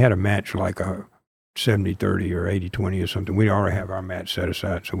if they had a match like a 70-30 or 80-20 or something, we'd already have our match set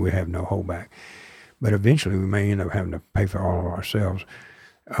aside, so we have no holdback. But eventually we may end up having to pay for all of ourselves.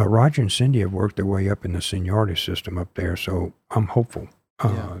 Roger and Cindy have worked their way up in the seniority system up there, so I'm hopeful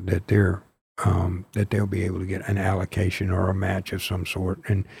that they'll be able to get an allocation or a match of some sort,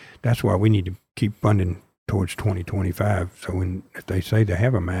 and that's why we need to keep funding towards 2025. So if they say they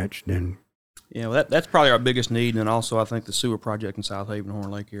have a match, then that's probably our biggest need, and also I think the sewer project in South Haven,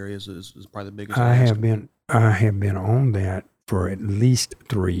 Horn Lake areas is probably the biggest. I have been on that for at least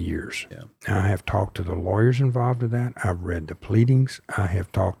 3 years. Yeah. I have talked to the lawyers involved in that. I've read the pleadings. I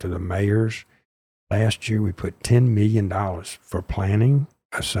have talked to the mayors. Last year, we put $10 million for planning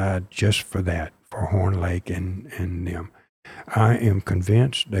aside just for that, for Horn Lake and them. I am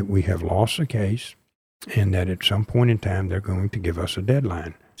convinced that we have lost the case and that at some point in time, they're going to give us a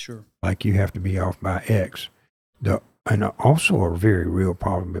deadline. Sure. Like you have to be off by X. And also a very real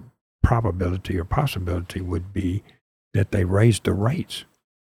probability or possibility would be that they raised the rates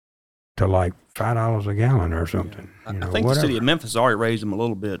to like $5 a gallon or something. I think the city of Memphis already raised them a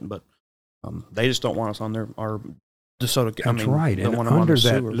little bit, but they just don't want us on our DeSoto. That's right. And under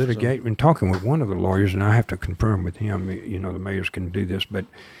that litigation, in talking with one of the lawyers, and I have to confirm with him, the mayors can do this, but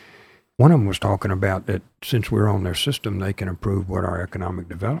one of them was talking about that since we're on their system, they can approve what our economic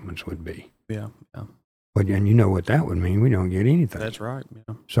developments would be. Yeah. But and you know what that would mean? We don't get anything. That's right.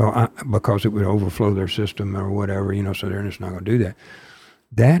 Yeah. So because it would overflow their system or whatever, so they're just not going to do that.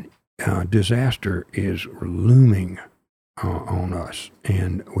 That disaster is looming on us,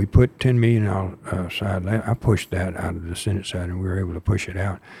 and we put $10 million aside. I pushed that out of the Senate side, and we were able to push it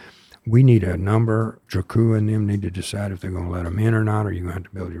out. We need a number. Dracua and them need to decide if they're going to let them in or not, or you're going to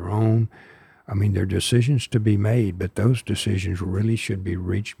have to build your own. I mean, there are decisions to be made, but those decisions really should be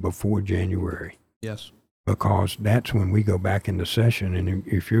reached before January. Yes. Because that's when we go back into session, and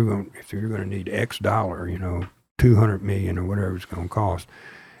if you're going to need X dollar, $200 million or whatever it's going to cost,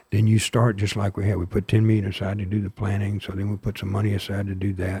 then you start just like we had. We put $10 million aside to do the planning, so then we put some money aside to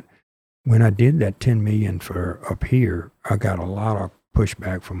do that. When I did that $10 million for up here, I got a lot of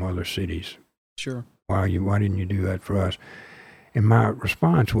pushback from other cities. Sure. Why didn't you do that for us? And my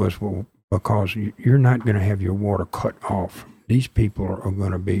response was, well, because you're not going to have your water cut off. These people are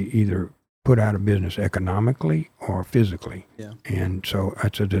going to be either put out of business economically or physically. Yeah. And so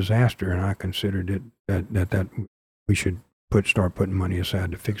it's a disaster, and I considered it that we should start putting money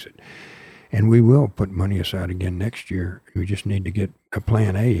aside to fix it. And we will put money aside again next year. We just need to get a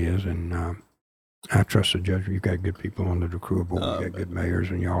plan A is, and I trust the judge. You've got good people on the crew board. You've got good mayors,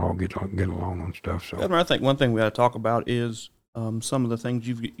 and y'all all get along on stuff. So, Governor, I think one thing we got to talk about is some of the things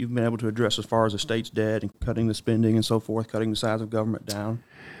you've been able to address as far as the state's debt and cutting the spending and so forth, cutting the size of government down.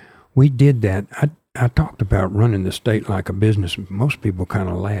 We did that. I talked about running the state like a business. Most people kind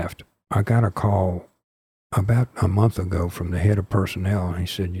of laughed. I got a call about a month ago from the head of personnel, and he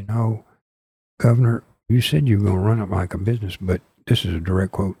said, "You know, Governor, you said you were going to run it like a business, but," this is a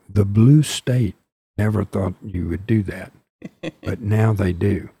direct quote, "the blue state never thought you would do that, but now they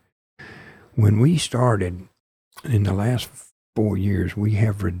do." When we started in the last 4 years, we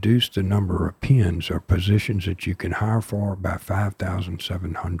have reduced the number of PINs, or positions that you can hire for, by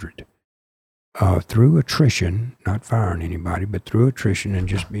 5,700. Through attrition, not firing anybody, but through attrition and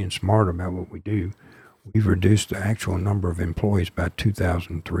just being smart about what we do, we've reduced the actual number of employees by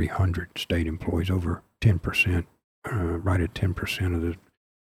 2,300 state employees, over 10%, right at 10% of the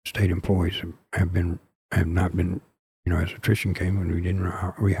state employees have not been, as attrition came, and we didn't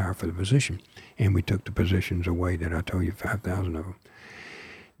rehire for the position. And we took the positions away that I told you, 5,000 of them.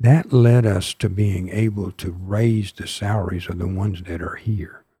 That led us to being able to raise the salaries of the ones that are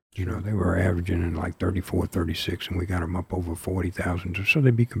here. They were averaging in like 34, 36, and we got them up over 40,000. So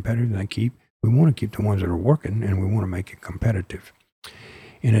they'd be competitive. We want to keep the ones that are working, and we want to make it competitive.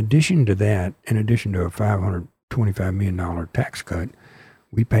 In addition to that, in addition to a $525 million tax cut,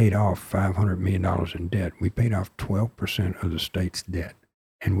 we paid off $500 million in debt. We paid off 12% of the state's debt.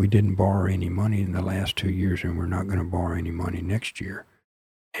 And we didn't borrow any money in the last 2 years, and we're not going to borrow any money next year.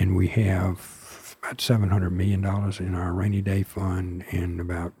 And we have about $700 million in our rainy day fund, and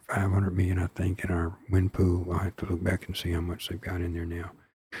about $500 million, I think, in our wind pool. I'll have to look back and see how much they've got in there now.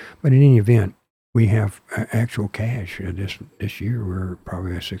 But in any event, we have actual cash. This year, we're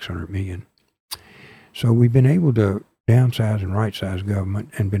probably at $600 million. So we've been able to downsize and right-size government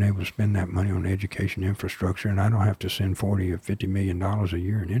and been able to spend that money on education infrastructure, and I don't have to send $40 or $50 million a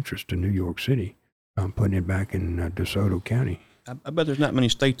year in interest to New York City. I'm putting it back in DeSoto County. I bet there's not many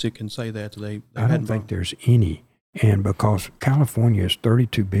states that can say that today. I don't think there's any, and because California is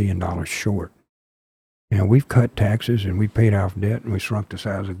 $32 billion short. We've cut taxes, and we paid off debt, and we shrunk the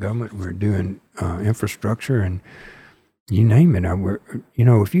size of government. We're doing infrastructure, and you name it.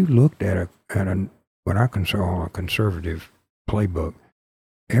 If you looked at what I consider a conservative playbook,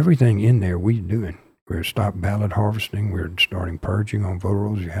 everything in there we're doing. We're stopped ballot harvesting. We're starting purging on voter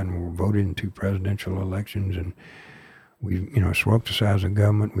rolls. You hadn't voted in 2 presidential elections, and we've shrunk the size of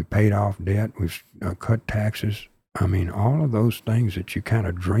government. We paid off debt. We've cut taxes. All of those things that you kind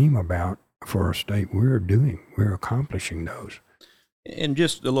of dream about for our state, we're doing. We're accomplishing those. And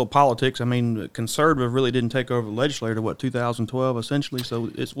just a little politics. Conservative really didn't take over the legislature to 2012 essentially.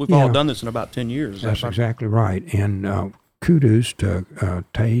 So we've all done this in about 10 years. That's exactly right. And kudos to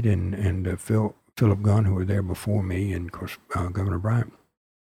Tate and Philip Gunn, who were there before me, and of course Governor Bryant.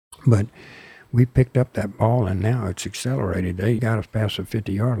 But we picked up that ball, and now it's accelerated. They got us past the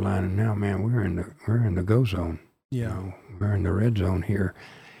 50-yard line, and now, man, we're in the go zone. Yeah, we're in the red zone here.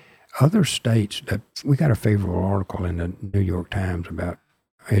 Other states, we got a favorable article in the New York Times about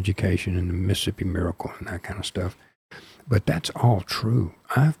education and the Mississippi Miracle and that kind of stuff. But that's all true.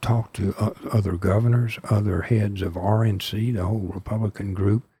 I've talked to other governors, other heads of RNC, the whole Republican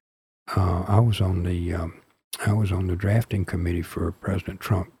group. I was on the drafting committee for President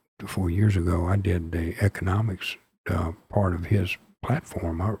Trump 4 years ago. I did the economics part of his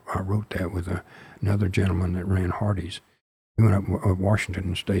platform. I wrote that with another gentleman that ran Hardee's. We went up to Washington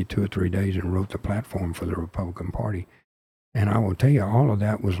and stayed 2 or 3 days and wrote the platform for the Republican Party. And I will tell you, all of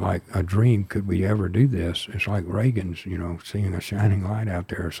that was like a dream. Could we ever do this? It's like Reagan's, seeing a shining light out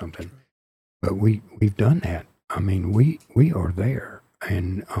there or something. But we've done that. We are there,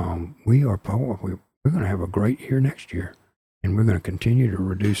 and we are powerful. We're going to have a great year next year, and we're going to continue to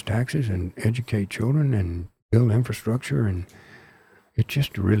reduce taxes and educate children and build infrastructure, and it's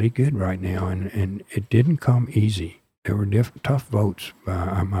just really good right now. And it didn't come easy. There were tough votes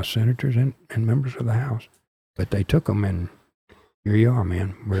by my senators and members of the House, but they took them, and here you are,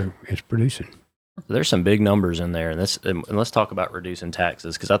 man. It's producing. There's some big numbers in there, and let's talk about reducing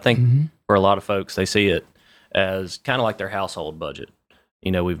taxes, because I think for a lot of folks, they see it as kind of like their household budget.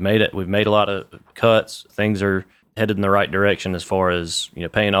 We've made a lot of cuts. Things are headed in the right direction as far as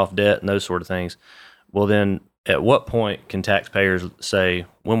paying off debt and those sort of things. Well, then at what point can taxpayers say,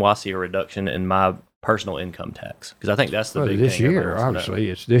 when will I see a reduction in my personal income tax? Because I think that's the big this thing. Year, obviously,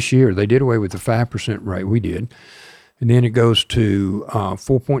 it's this year. They did away with the 5% rate. We did. And then it goes to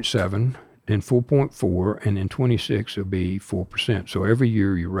 4.7, then 4.4, and then 26 will be 4%. So every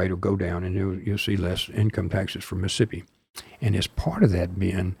year your rate will go down, and you'll see less income taxes from Mississippi. And as part of that,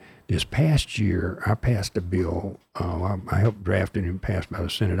 Ben, this past year, I passed a bill. I helped draft it and passed by the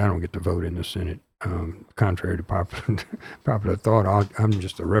Senate. I don't get to vote in the Senate, contrary to popular thought. I'm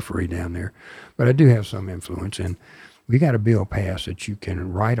just a referee down there. But I do have some influence. And we got a bill passed that you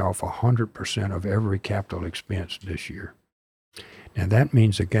can write off 100% of every capital expense this year. Now, that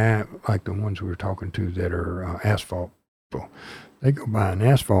means a guy like the ones we were talking to that are asphalt people, they go buy an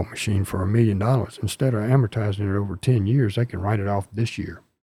asphalt machine for $1 million. Instead of amortizing it over 10 years, they can write it off this year.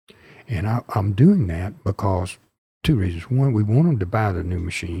 And I'm doing that because two reasons. One, we want them to buy the new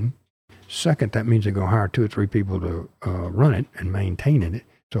machine. Second, that means they're going to hire 2 or 3 people to run it and maintain it,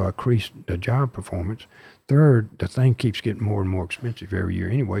 so increase the job performance. Third, the thing keeps getting more and more expensive every year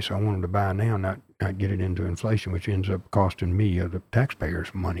anyway, so I want them to buy now, not get it into inflation, which ends up costing me, the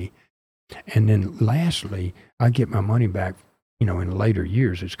taxpayers, money. And then lastly, I get my money back, in later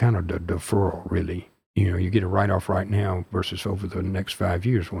years. It's kind of the deferral, really. You get a write-off right now versus over the next 5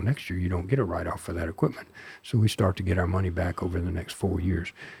 years. Well, next year you don't get a write-off for that equipment. So we start to get our money back over the next 4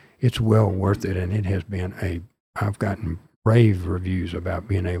 years. It's well worth it, and it has been I've gotten rave reviews about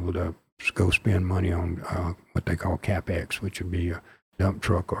being able to go spend money on what they call CapEx, which would be a dump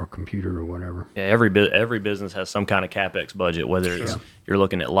truck or a computer or whatever. Yeah, every business has some kind of CapEx budget, whether it's you're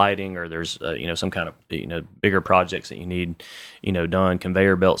looking at lighting or there's some kind of bigger projects that you need done,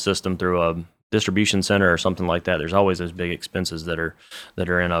 conveyor belt system through a distribution center or something like that. There's always those big expenses that are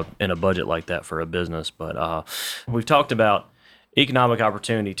in a budget like that for a business. But we've talked about economic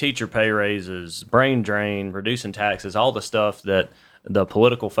opportunity, teacher pay raises, brain drain, reducing taxes, all the stuff that the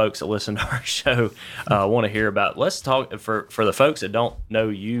political folks that listen to our show want to hear about. Let's talk for the folks that don't know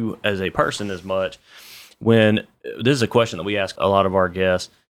you as a person as much. This is a question that we ask a lot of our guests.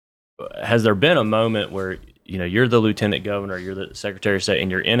 Has there been a moment where you're the lieutenant governor, you're the secretary of state,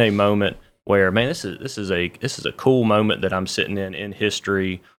 and you're in a moment where, man, this is a cool moment that I'm sitting in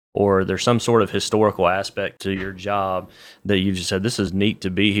history, or there's some sort of historical aspect to your job that you've just said, this is neat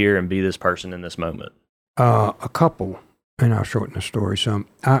to be here and be this person in this moment? A couple, and I'll shorten the story some.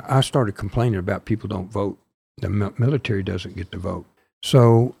 I started complaining about people don't vote. The military doesn't get to vote.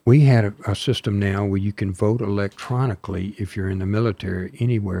 So we had a system now where you can vote electronically if you're in the military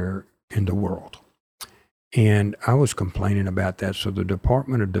anywhere in the world. And I was complaining about that. So the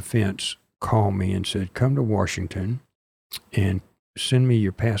Department of Defense called me and said, come to Washington and send me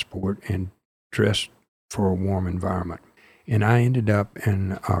your passport and dress for a warm environment. And I ended up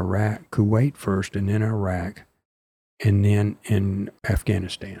in Iraq, Kuwait first, and then Iraq, and then in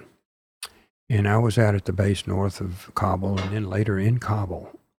Afghanistan. And I was out at the base north of Kabul, and then later in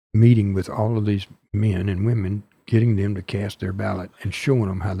Kabul, meeting with all of these men and women, getting them to cast their ballot and showing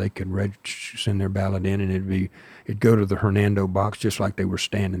them how they could send their ballot in, and it'd go to the Hernando box just like they were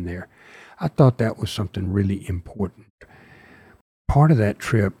standing there. I thought that was something really important. Part of that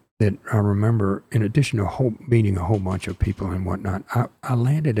trip that I remember, in addition to meeting a whole bunch of people and whatnot, I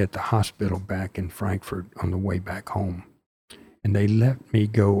landed at the hospital back in Frankfurt on the way back home, and they let me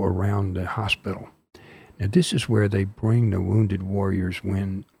go around the hospital. Now, this is where they bring the wounded warriors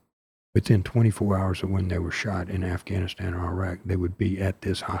within 24 hours of when they were shot in Afghanistan or Iraq, they would be at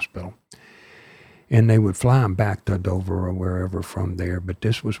this hospital. And they would fly them back to Dover or wherever from there. But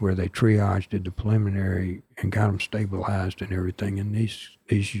this was where they triaged, did the preliminary, and got them stabilized and everything. And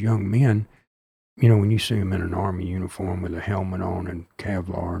these young men, when you see them in an Army uniform with a helmet on and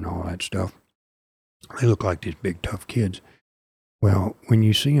Kevlar and all that stuff, they look like these big, tough kids. Well, when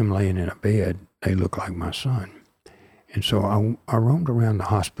you see them laying in a bed, they look like my son. And so I roamed around the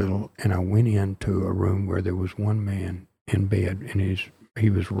hospital, and I went into a room where there was one man in bed, and he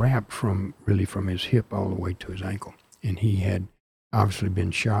was wrapped from his hip all the way to his ankle. And he had obviously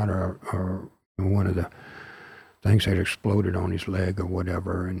been shot or one of the things had exploded on his leg or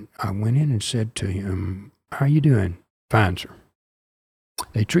whatever. And I went in and said to him, how you doing? Fine, sir.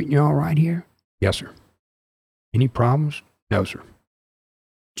 They treating you all right here? Yes, sir. Any problems? No, sir.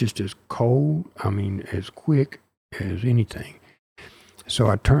 Just as cold, as quick as anything. So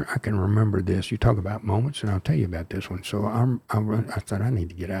I can remember this. You talk about moments, and I'll tell you about this one. So I thought, I need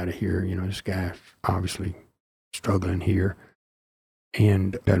to get out of here. This guy's obviously struggling here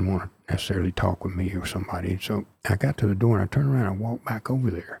and doesn't want to necessarily talk with me or somebody. So I got to the door, and I turned around and walked back over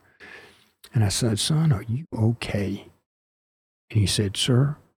there. And I said, son, are you okay? And he said,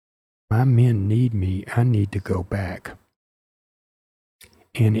 sir, my men need me. I need to go back.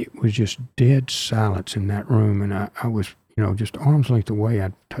 And it was just dead silence in that room. And I was, just arm's length away.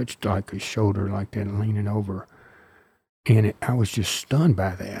 I touched like his shoulder like that, leaning over. And I was just stunned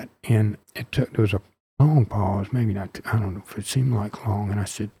by that. And there was a long pause, maybe not, I don't know if it seemed like long. And I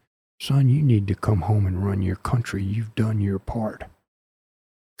said, son, you need to come home and run your country. You've done your part.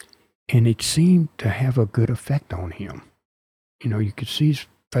 And it seemed to have a good effect on him. You could see his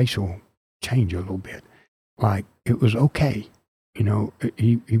facial change a little bit. Like it was okay.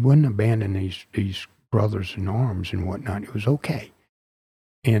 He wouldn't abandon these brothers in arms and whatnot. It was okay.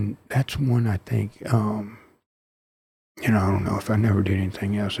 And that's one I think, I don't know, if I never did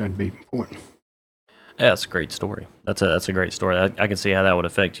anything else, that'd be important. Yeah, that's a great story. That's a great story. I can see how that would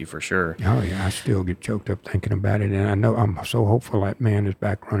affect you for sure. Oh, yeah. I still get choked up thinking about it. And I know I'm so hopeful that man is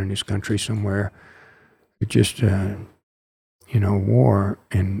back running this country somewhere. It just, war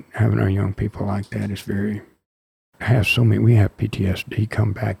and having our young people like that is we have PTSD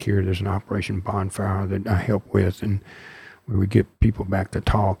come back here. There's an Operation Bonfire that I help with, and where we get people back to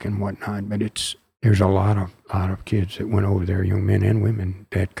talk and whatnot. But there's a lot of kids that went over there, young men and women,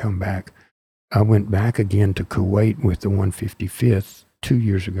 that come back. I went back again to Kuwait with the 155th 2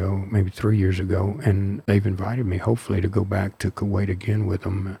 years ago, maybe 3 years ago, and they've invited me, hopefully, to go back to Kuwait again with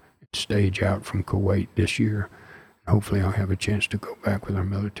them, stage out from Kuwait this year. Hopefully I'll have a chance to go back with our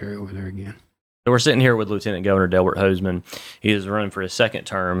military over there again. So we're sitting here with Lieutenant Governor Delbert Hosemann. He is running for his second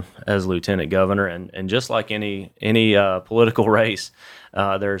term as Lieutenant Governor, and just like any political race,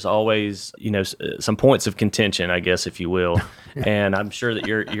 there's always some points of contention, I guess, if you will. And I'm sure that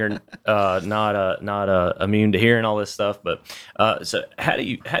you're not immune to hearing all this stuff. But so how do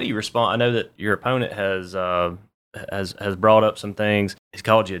you respond? I know that your opponent has brought up some things. He's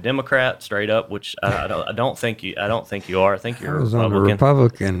called you a Democrat straight up, which I don't think you are. I think you're I was a on a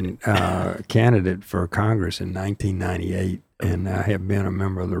Republican. Republican candidate for Congress in 1998, and I have been a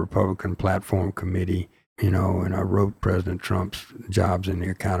member of the Republican Platform Committee, and I wrote President Trump's jobs in the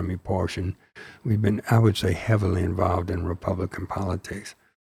economy portion. We've been, I would say, heavily involved in Republican politics.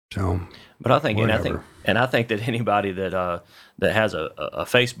 So, but I think that anybody that has a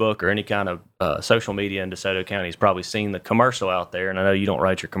Facebook or any kind of social media in DeSoto County has probably seen the commercial out there. And I know you don't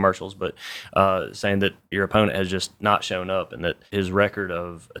write your commercials, but saying that your opponent has just not shown up, and that his record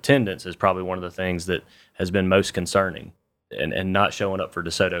of attendance is probably one of the things that has been most concerning, and not showing up for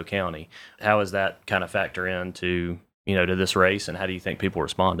DeSoto County. How does that kind of factor into to this race, and how do you think people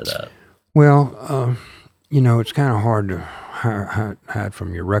respond to that? Well, it's kind of hard to hide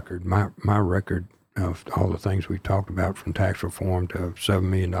from your record. My record of all the things we've talked about, from tax reform to $7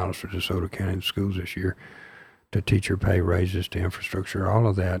 million for DeSoto County schools this year, to teacher pay raises, to infrastructure, all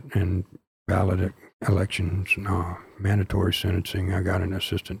of that, and ballot elections, mandatory sentencing. I got an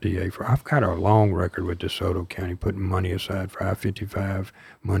assistant DA I've got a long record with DeSoto County, putting money aside for I-55,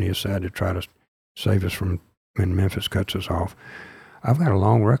 money aside to try to save us from when Memphis cuts us off. I've got a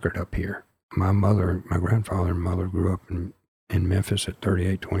long record up here. My grandfather and mother grew up in Memphis at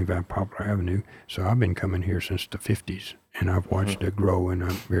 3825 Poplar Avenue. So I've been coming here since the 50s, and I've watched it grow, and I'm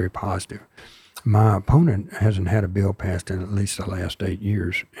very positive. My opponent hasn't had a bill passed in at least the last 8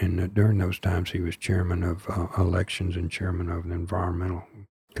 years, and during those times he was chairman of elections and chairman of the environmental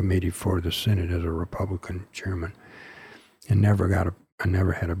committee for the Senate as a Republican chairman, and I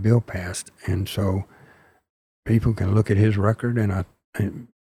never had a bill passed. And so people can look at his record, and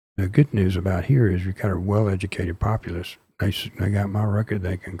the good news about here is you've got a well-educated populace. They got my record.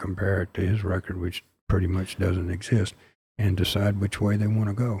 They can compare it to his record, which pretty much doesn't exist, and decide which way they want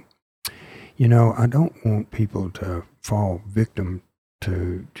to go. I don't want people to fall victim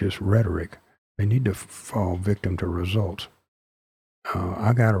to just rhetoric. They need to fall victim to results.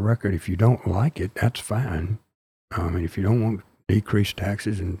 I got a record. If you don't like it, that's fine. And if you don't want to decrease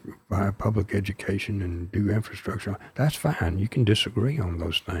taxes and buy public education and do infrastructure, that's fine. You can disagree on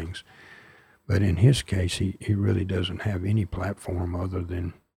those things. But in his case, he really doesn't have any platform other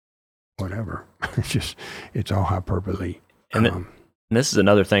than whatever. It's all hyperbole. And this is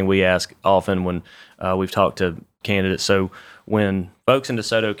another thing we ask often when we've talked to candidates. So when folks in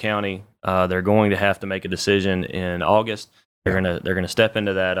DeSoto County, they're going to have to make a decision in August. They're gonna step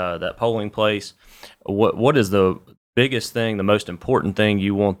into that polling place. What is the biggest thing, the most important thing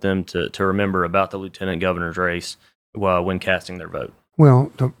you want them to remember about the lieutenant governor's race when casting their vote?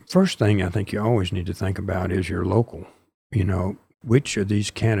 Well, the first thing I think you always need to think about is your local. Which of these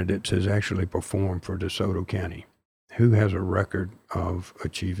candidates has actually performed for DeSoto County? Who has a record of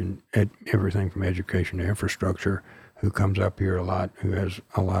achieving everything from education to infrastructure? Who comes up here a lot? Who has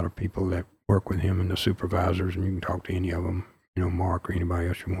a lot of people that work with him and the supervisors, and you can talk to any of them, Mark or anybody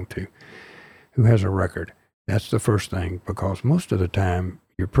else you want to, who has a record. That's the first thing, because most of the time,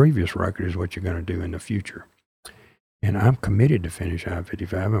 your previous record is what you're going to do in the future. And I'm committed to finish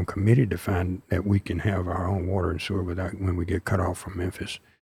I-55. I'm committed to find that we can have our own water and sewer when we get cut off from Memphis.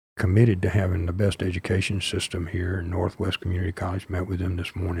 Committed to having the best education system here. Northwest Community College, met with them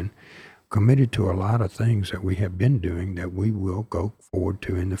this morning. Committed to a lot of things that we have been doing that we will go forward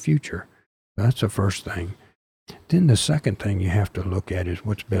to in the future. That's the first thing. Then the second thing you have to look at is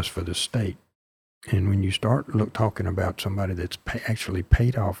what's best for the state. And when you start talking about somebody that's actually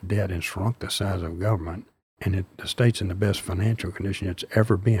paid off debt and shrunk the size of government, and the state's in the best financial condition it's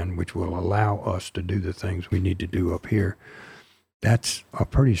ever been, which will allow us to do the things we need to do up here, that's a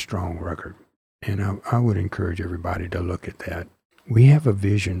pretty strong record. And I would encourage everybody to look at that. We have a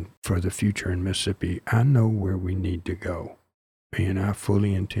vision for the future in Mississippi. I know where we need to go, and I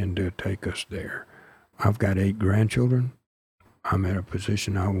fully intend to take us there. I've got 8 grandchildren. I'm at a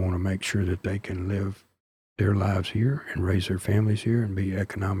position I want to make sure that they can live their lives here and raise their families here and be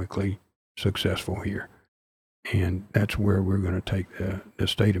economically successful here. And that's where we're going to take the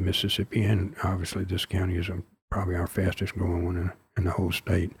state of Mississippi, and obviously this county is probably our fastest growing one in the whole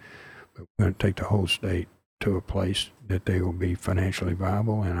state. But we're going to take the whole state to a place that they will be financially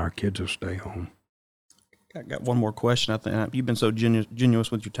viable and our kids will stay home. I got one more question. I think you've been so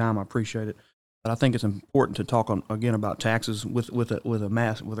generous with your time. I appreciate it. But I think it's important to talk again about taxes with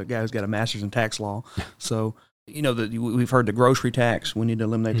a guy who's got a master's in tax law. So, we've heard the grocery tax. We need to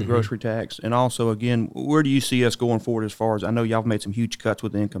eliminate the grocery tax. And also, again, where do you see us going forward as far as, I know y'all have made some huge cuts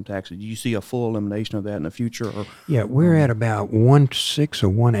with the income tax. Do you see a full elimination of that in the future? Or, yeah, we're at about 1.6 or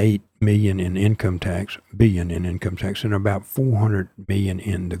 1.8 billion in income tax, and about 400 million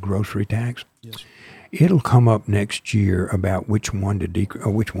in the grocery tax. Yes. It'll come up next year about which one to decrease,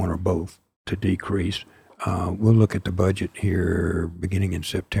 or which one or both to decrease. We'll look at the budget here beginning in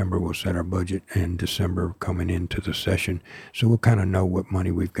September. We'll set our budget in December coming into the session. So we'll kind of know what money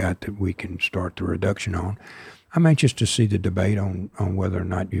we've got that we can start the reduction on. I'm anxious to see the debate on whether or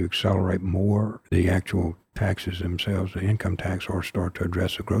not you accelerate more the actual taxes themselves, the income tax, or start to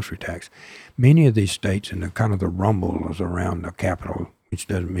address the grocery tax. Many of these states, and the rumble is around the Capitol, which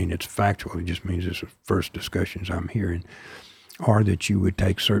doesn't mean it's factual. It just means it's the first discussions I'm hearing, are that you would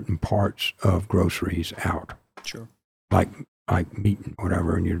take certain parts of groceries out. Sure. Like meat and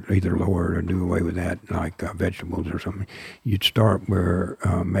whatever, and you'd either lower it or do away with that, like vegetables or something. You'd start where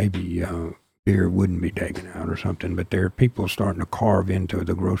maybe beer wouldn't be taken out or something, but there are people starting to carve into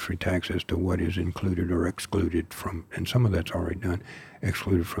the grocery tax as to what is included or excluded from, and some of that's already done,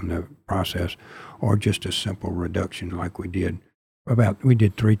 excluded from the process, or just a simple reduction like we did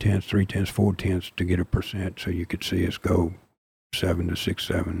 3/10, 4/10 to get 1%, so you could see us go 7 to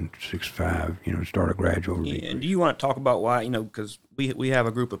 6.7, 6.5, start a gradual. Yeah, and do you want to talk about why, because we have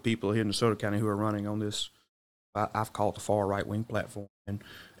a group of people here in DeSoto County who are running on this, I've called it the far right-wing platform, and,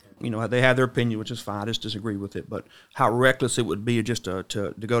 they have their opinion, which is fine, I just disagree with it, but how reckless it would be just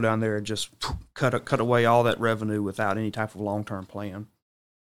to go down there and just cut away all that revenue without any type of long-term plan.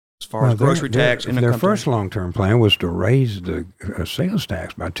 As far as grocery tax. Their first long-term plan was to raise the sales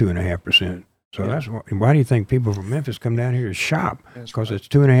tax by 2.5%. So that's why do you think people from Memphis come down here to shop? Because it's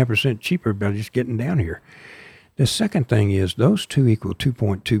 2.5% cheaper by just getting down here. The second thing is those two equal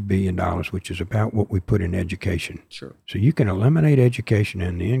 $2.2 billion, which is about what we put in education. Sure. So you can eliminate education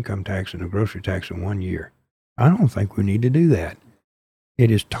and the income tax and the grocery tax in 1 year. I don't think we need to do that. It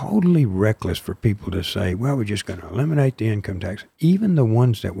is totally reckless for people to say, well, we're just going to eliminate the income tax. Even the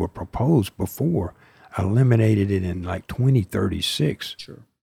ones that were proposed before eliminated it in like 2036. Sure.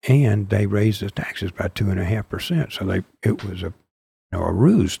 And they raised the taxes by 2.5%. So it was a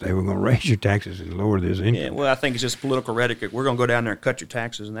ruse. They were going to raise your taxes and lower this income. Yeah, well, I think it's just political rhetoric. We're going to go down there and cut your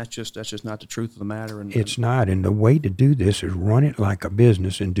taxes, and that's just not the truth of the matter. It's not. And the way to do this is run it like a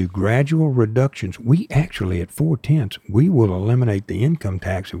business and do gradual reductions. We actually, at 4/10, we will eliminate the income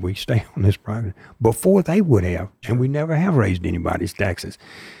tax if we stay on this project before they would have. And we never have raised anybody's taxes.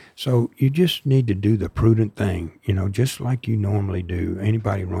 So you just need to do the prudent thing, just like you normally do.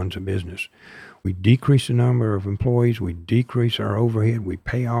 Anybody runs a business. We decrease the number of employees. We decrease our overhead. We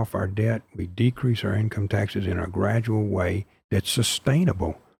pay off our debt. We decrease our income taxes in a gradual way that's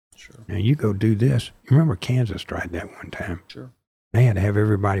sustainable. Sure. Now, you go do this. You remember Kansas tried that one time. Sure. They had to have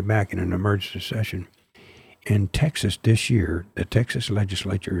everybody back in an emergency session. In Texas this year, the Texas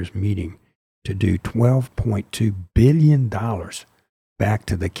legislature is meeting to do $12.2 billion back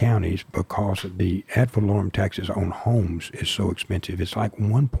to the counties because the ad valorem taxes on homes is so expensive. It's like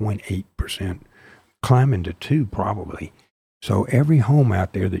 1.8%, climbing to 2 probably. So every home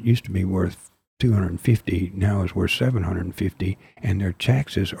out there that used to be worth $250 now is worth $750, and their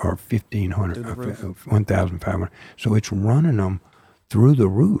taxes are $1,500. So it's running them through the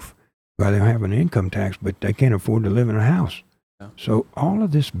roof. Well, they have an income tax, but they can't afford to live in a house. Yeah. So all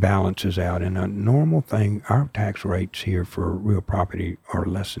of this balances out. In a normal thing, our tax rates here for real property are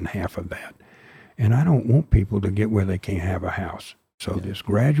less than half of that. And I don't want people to get where they can't have a house. So this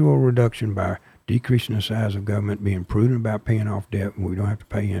gradual reduction by decreasing the size of government, being prudent about paying off debt, and we don't have to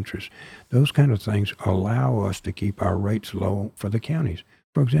pay interest, those kind of things allow us to keep our rates low for the counties.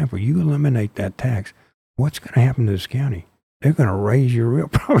 For example, you eliminate that tax, what's going to happen to this county? They're going to raise your real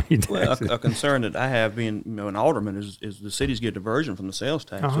property taxes. Well, a concern that I have being an alderman is the cities get diversion from the sales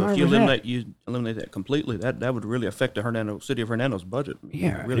tax. So 100%. if you eliminate that completely, that would really affect the city of Hernando's budget.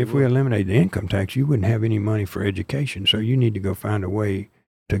 Yeah, really if we eliminate the income tax, you wouldn't have any money for education. So you need to go find a way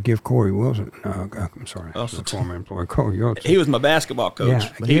to give Corey Wilson, I'm sorry, the former employee, Corey Wilson. He was my basketball coach.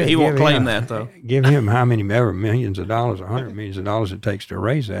 Yeah, but he won't claim that, though. Give him how many ever millions of dollars, $100 million it takes to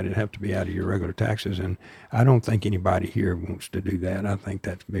raise that. It'd have to be out of your regular taxes. And I don't think anybody here wants to do that. I think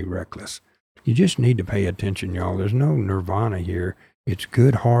that'd be reckless. You just need to pay attention, y'all. There's no nirvana here. It's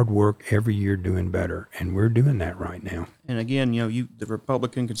good, hard work every year doing better, and we're doing that right now. And again, the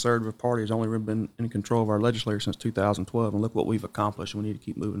Republican Conservative Party has only been in control of our legislature since 2012, and look what we've accomplished. We need to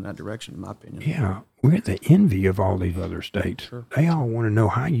keep moving in that direction, in my opinion. Yeah, we're the envy of all these other states. Sure. They all want to know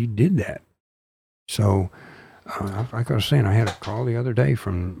how you did that. So, like I was saying, I had a call the other day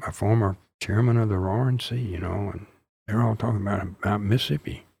from a former chairman of the RNC, and they're all talking about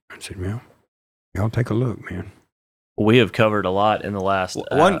Mississippi. I said, well, y'all take a look, man. We have covered a lot in the last.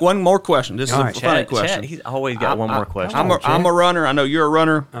 One more question. This is a funny question. Chad, he's always got one more question. I'm a runner. I know you're a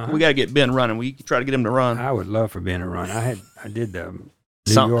runner. We got to get Ben running. We try to get him to run. I would love for Ben to run. I did the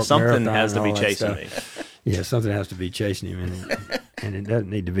New York something Marathon has to be and all that chasing stuff. me. Yeah, something has to be chasing him, and it doesn't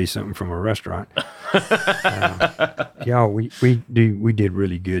need to be something from a restaurant. Y'all, we did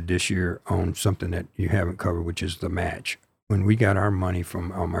really good this year on something that you haven't covered, which is the match. When we got our money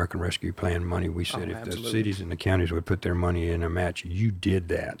from American Rescue Plan money, we said if the cities and the counties would put their money in a match, you did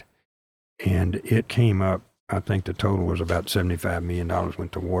that. And it came up, I think the total was about $75 million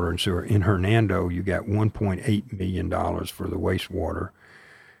went to water and sewer. In Hernando, you got $1.8 million for the wastewater.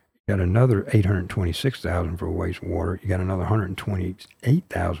 You got another $826,000 for wastewater. You got another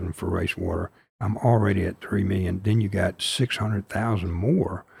 $128,000 for wastewater. I'm already at $3 million. Then you got $600,000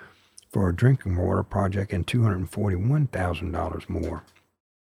 more for a drinking water project and $241,000 more.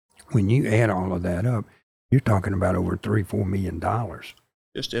 When you add all of that up, you're talking about over $3-4 million.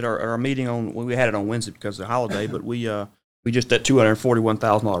 Just at our meeting we had it on Wednesday because of the holiday, but we just that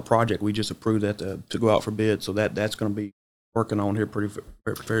 $241,000 project, we just approved that to go out for bid. So that's going to be working on here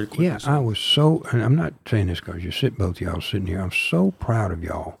very quickly. Yeah, I was and I'm not saying this because both y'all sitting here. I'm so proud of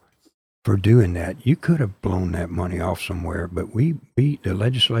y'all for doing that. You could have blown that money off somewhere, but the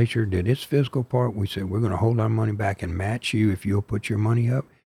legislature did its fiscal part. We said, we're going to hold our money back and match you if you'll put your money up.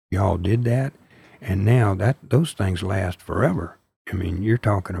 Y'all did that. And now those things last forever. I mean, you're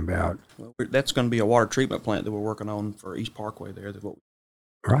talking about. Well, that's going to be a water treatment plant that we're working on for East Parkway there.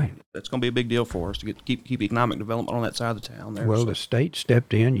 Right. That's going to be a big deal for us to keep economic development on that side of the town there. Well, the state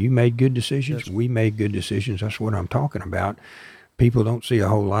stepped in. You made good decisions. Yes. We made good decisions. That's what I'm talking about. People don't see a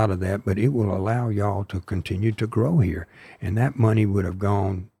whole lot of that, but it will allow y'all to continue to grow here. And that money would have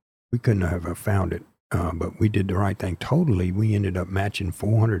gone, we couldn't have found it, but we did the right thing. Totally, we ended up matching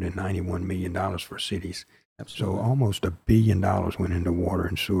 $491 million for cities. Absolutely. So almost $1 billion went into water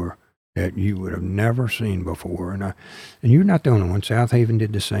and sewer that you would have never seen before. And you're not the only one. South Haven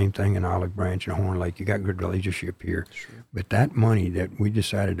did the same thing in Olive Branch and Horn Lake. You got good leadership here. Sure. But that money that we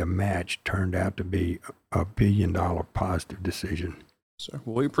decided to match turned out to be a $1 billion positive decision. Sir,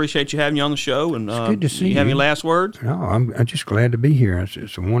 well, we appreciate you having you on the show. And it's good to see you. Have any last words? No, I'm just glad to be here.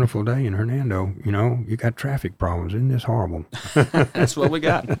 It's a wonderful day in Hernando. You got traffic problems. Isn't this horrible? That's what we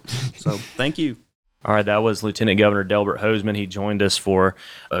got. So thank you. All right, that was Lieutenant Governor Delbert Hosemann. He joined us for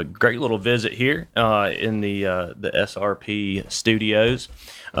a great little visit here in the SRP studios.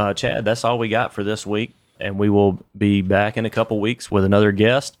 Chad, that's all we got for this week, and we will be back in a couple weeks with another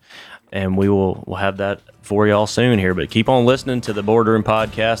guest, and we'll have that for y'all soon here. But keep on listening to the Boardroom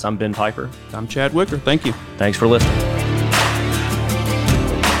Podcast. I'm Ben Piper. I'm Chad Wicker. Thank you. Thanks for listening.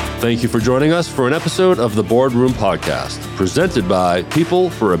 Thank you for joining us for an episode of the Boardroom Podcast, presented by People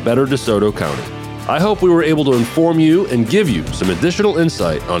for a Better DeSoto County. I hope we were able to inform you and give you some additional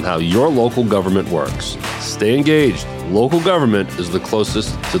insight on how your local government works. Stay engaged. Local government is the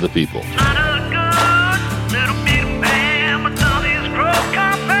closest to the people.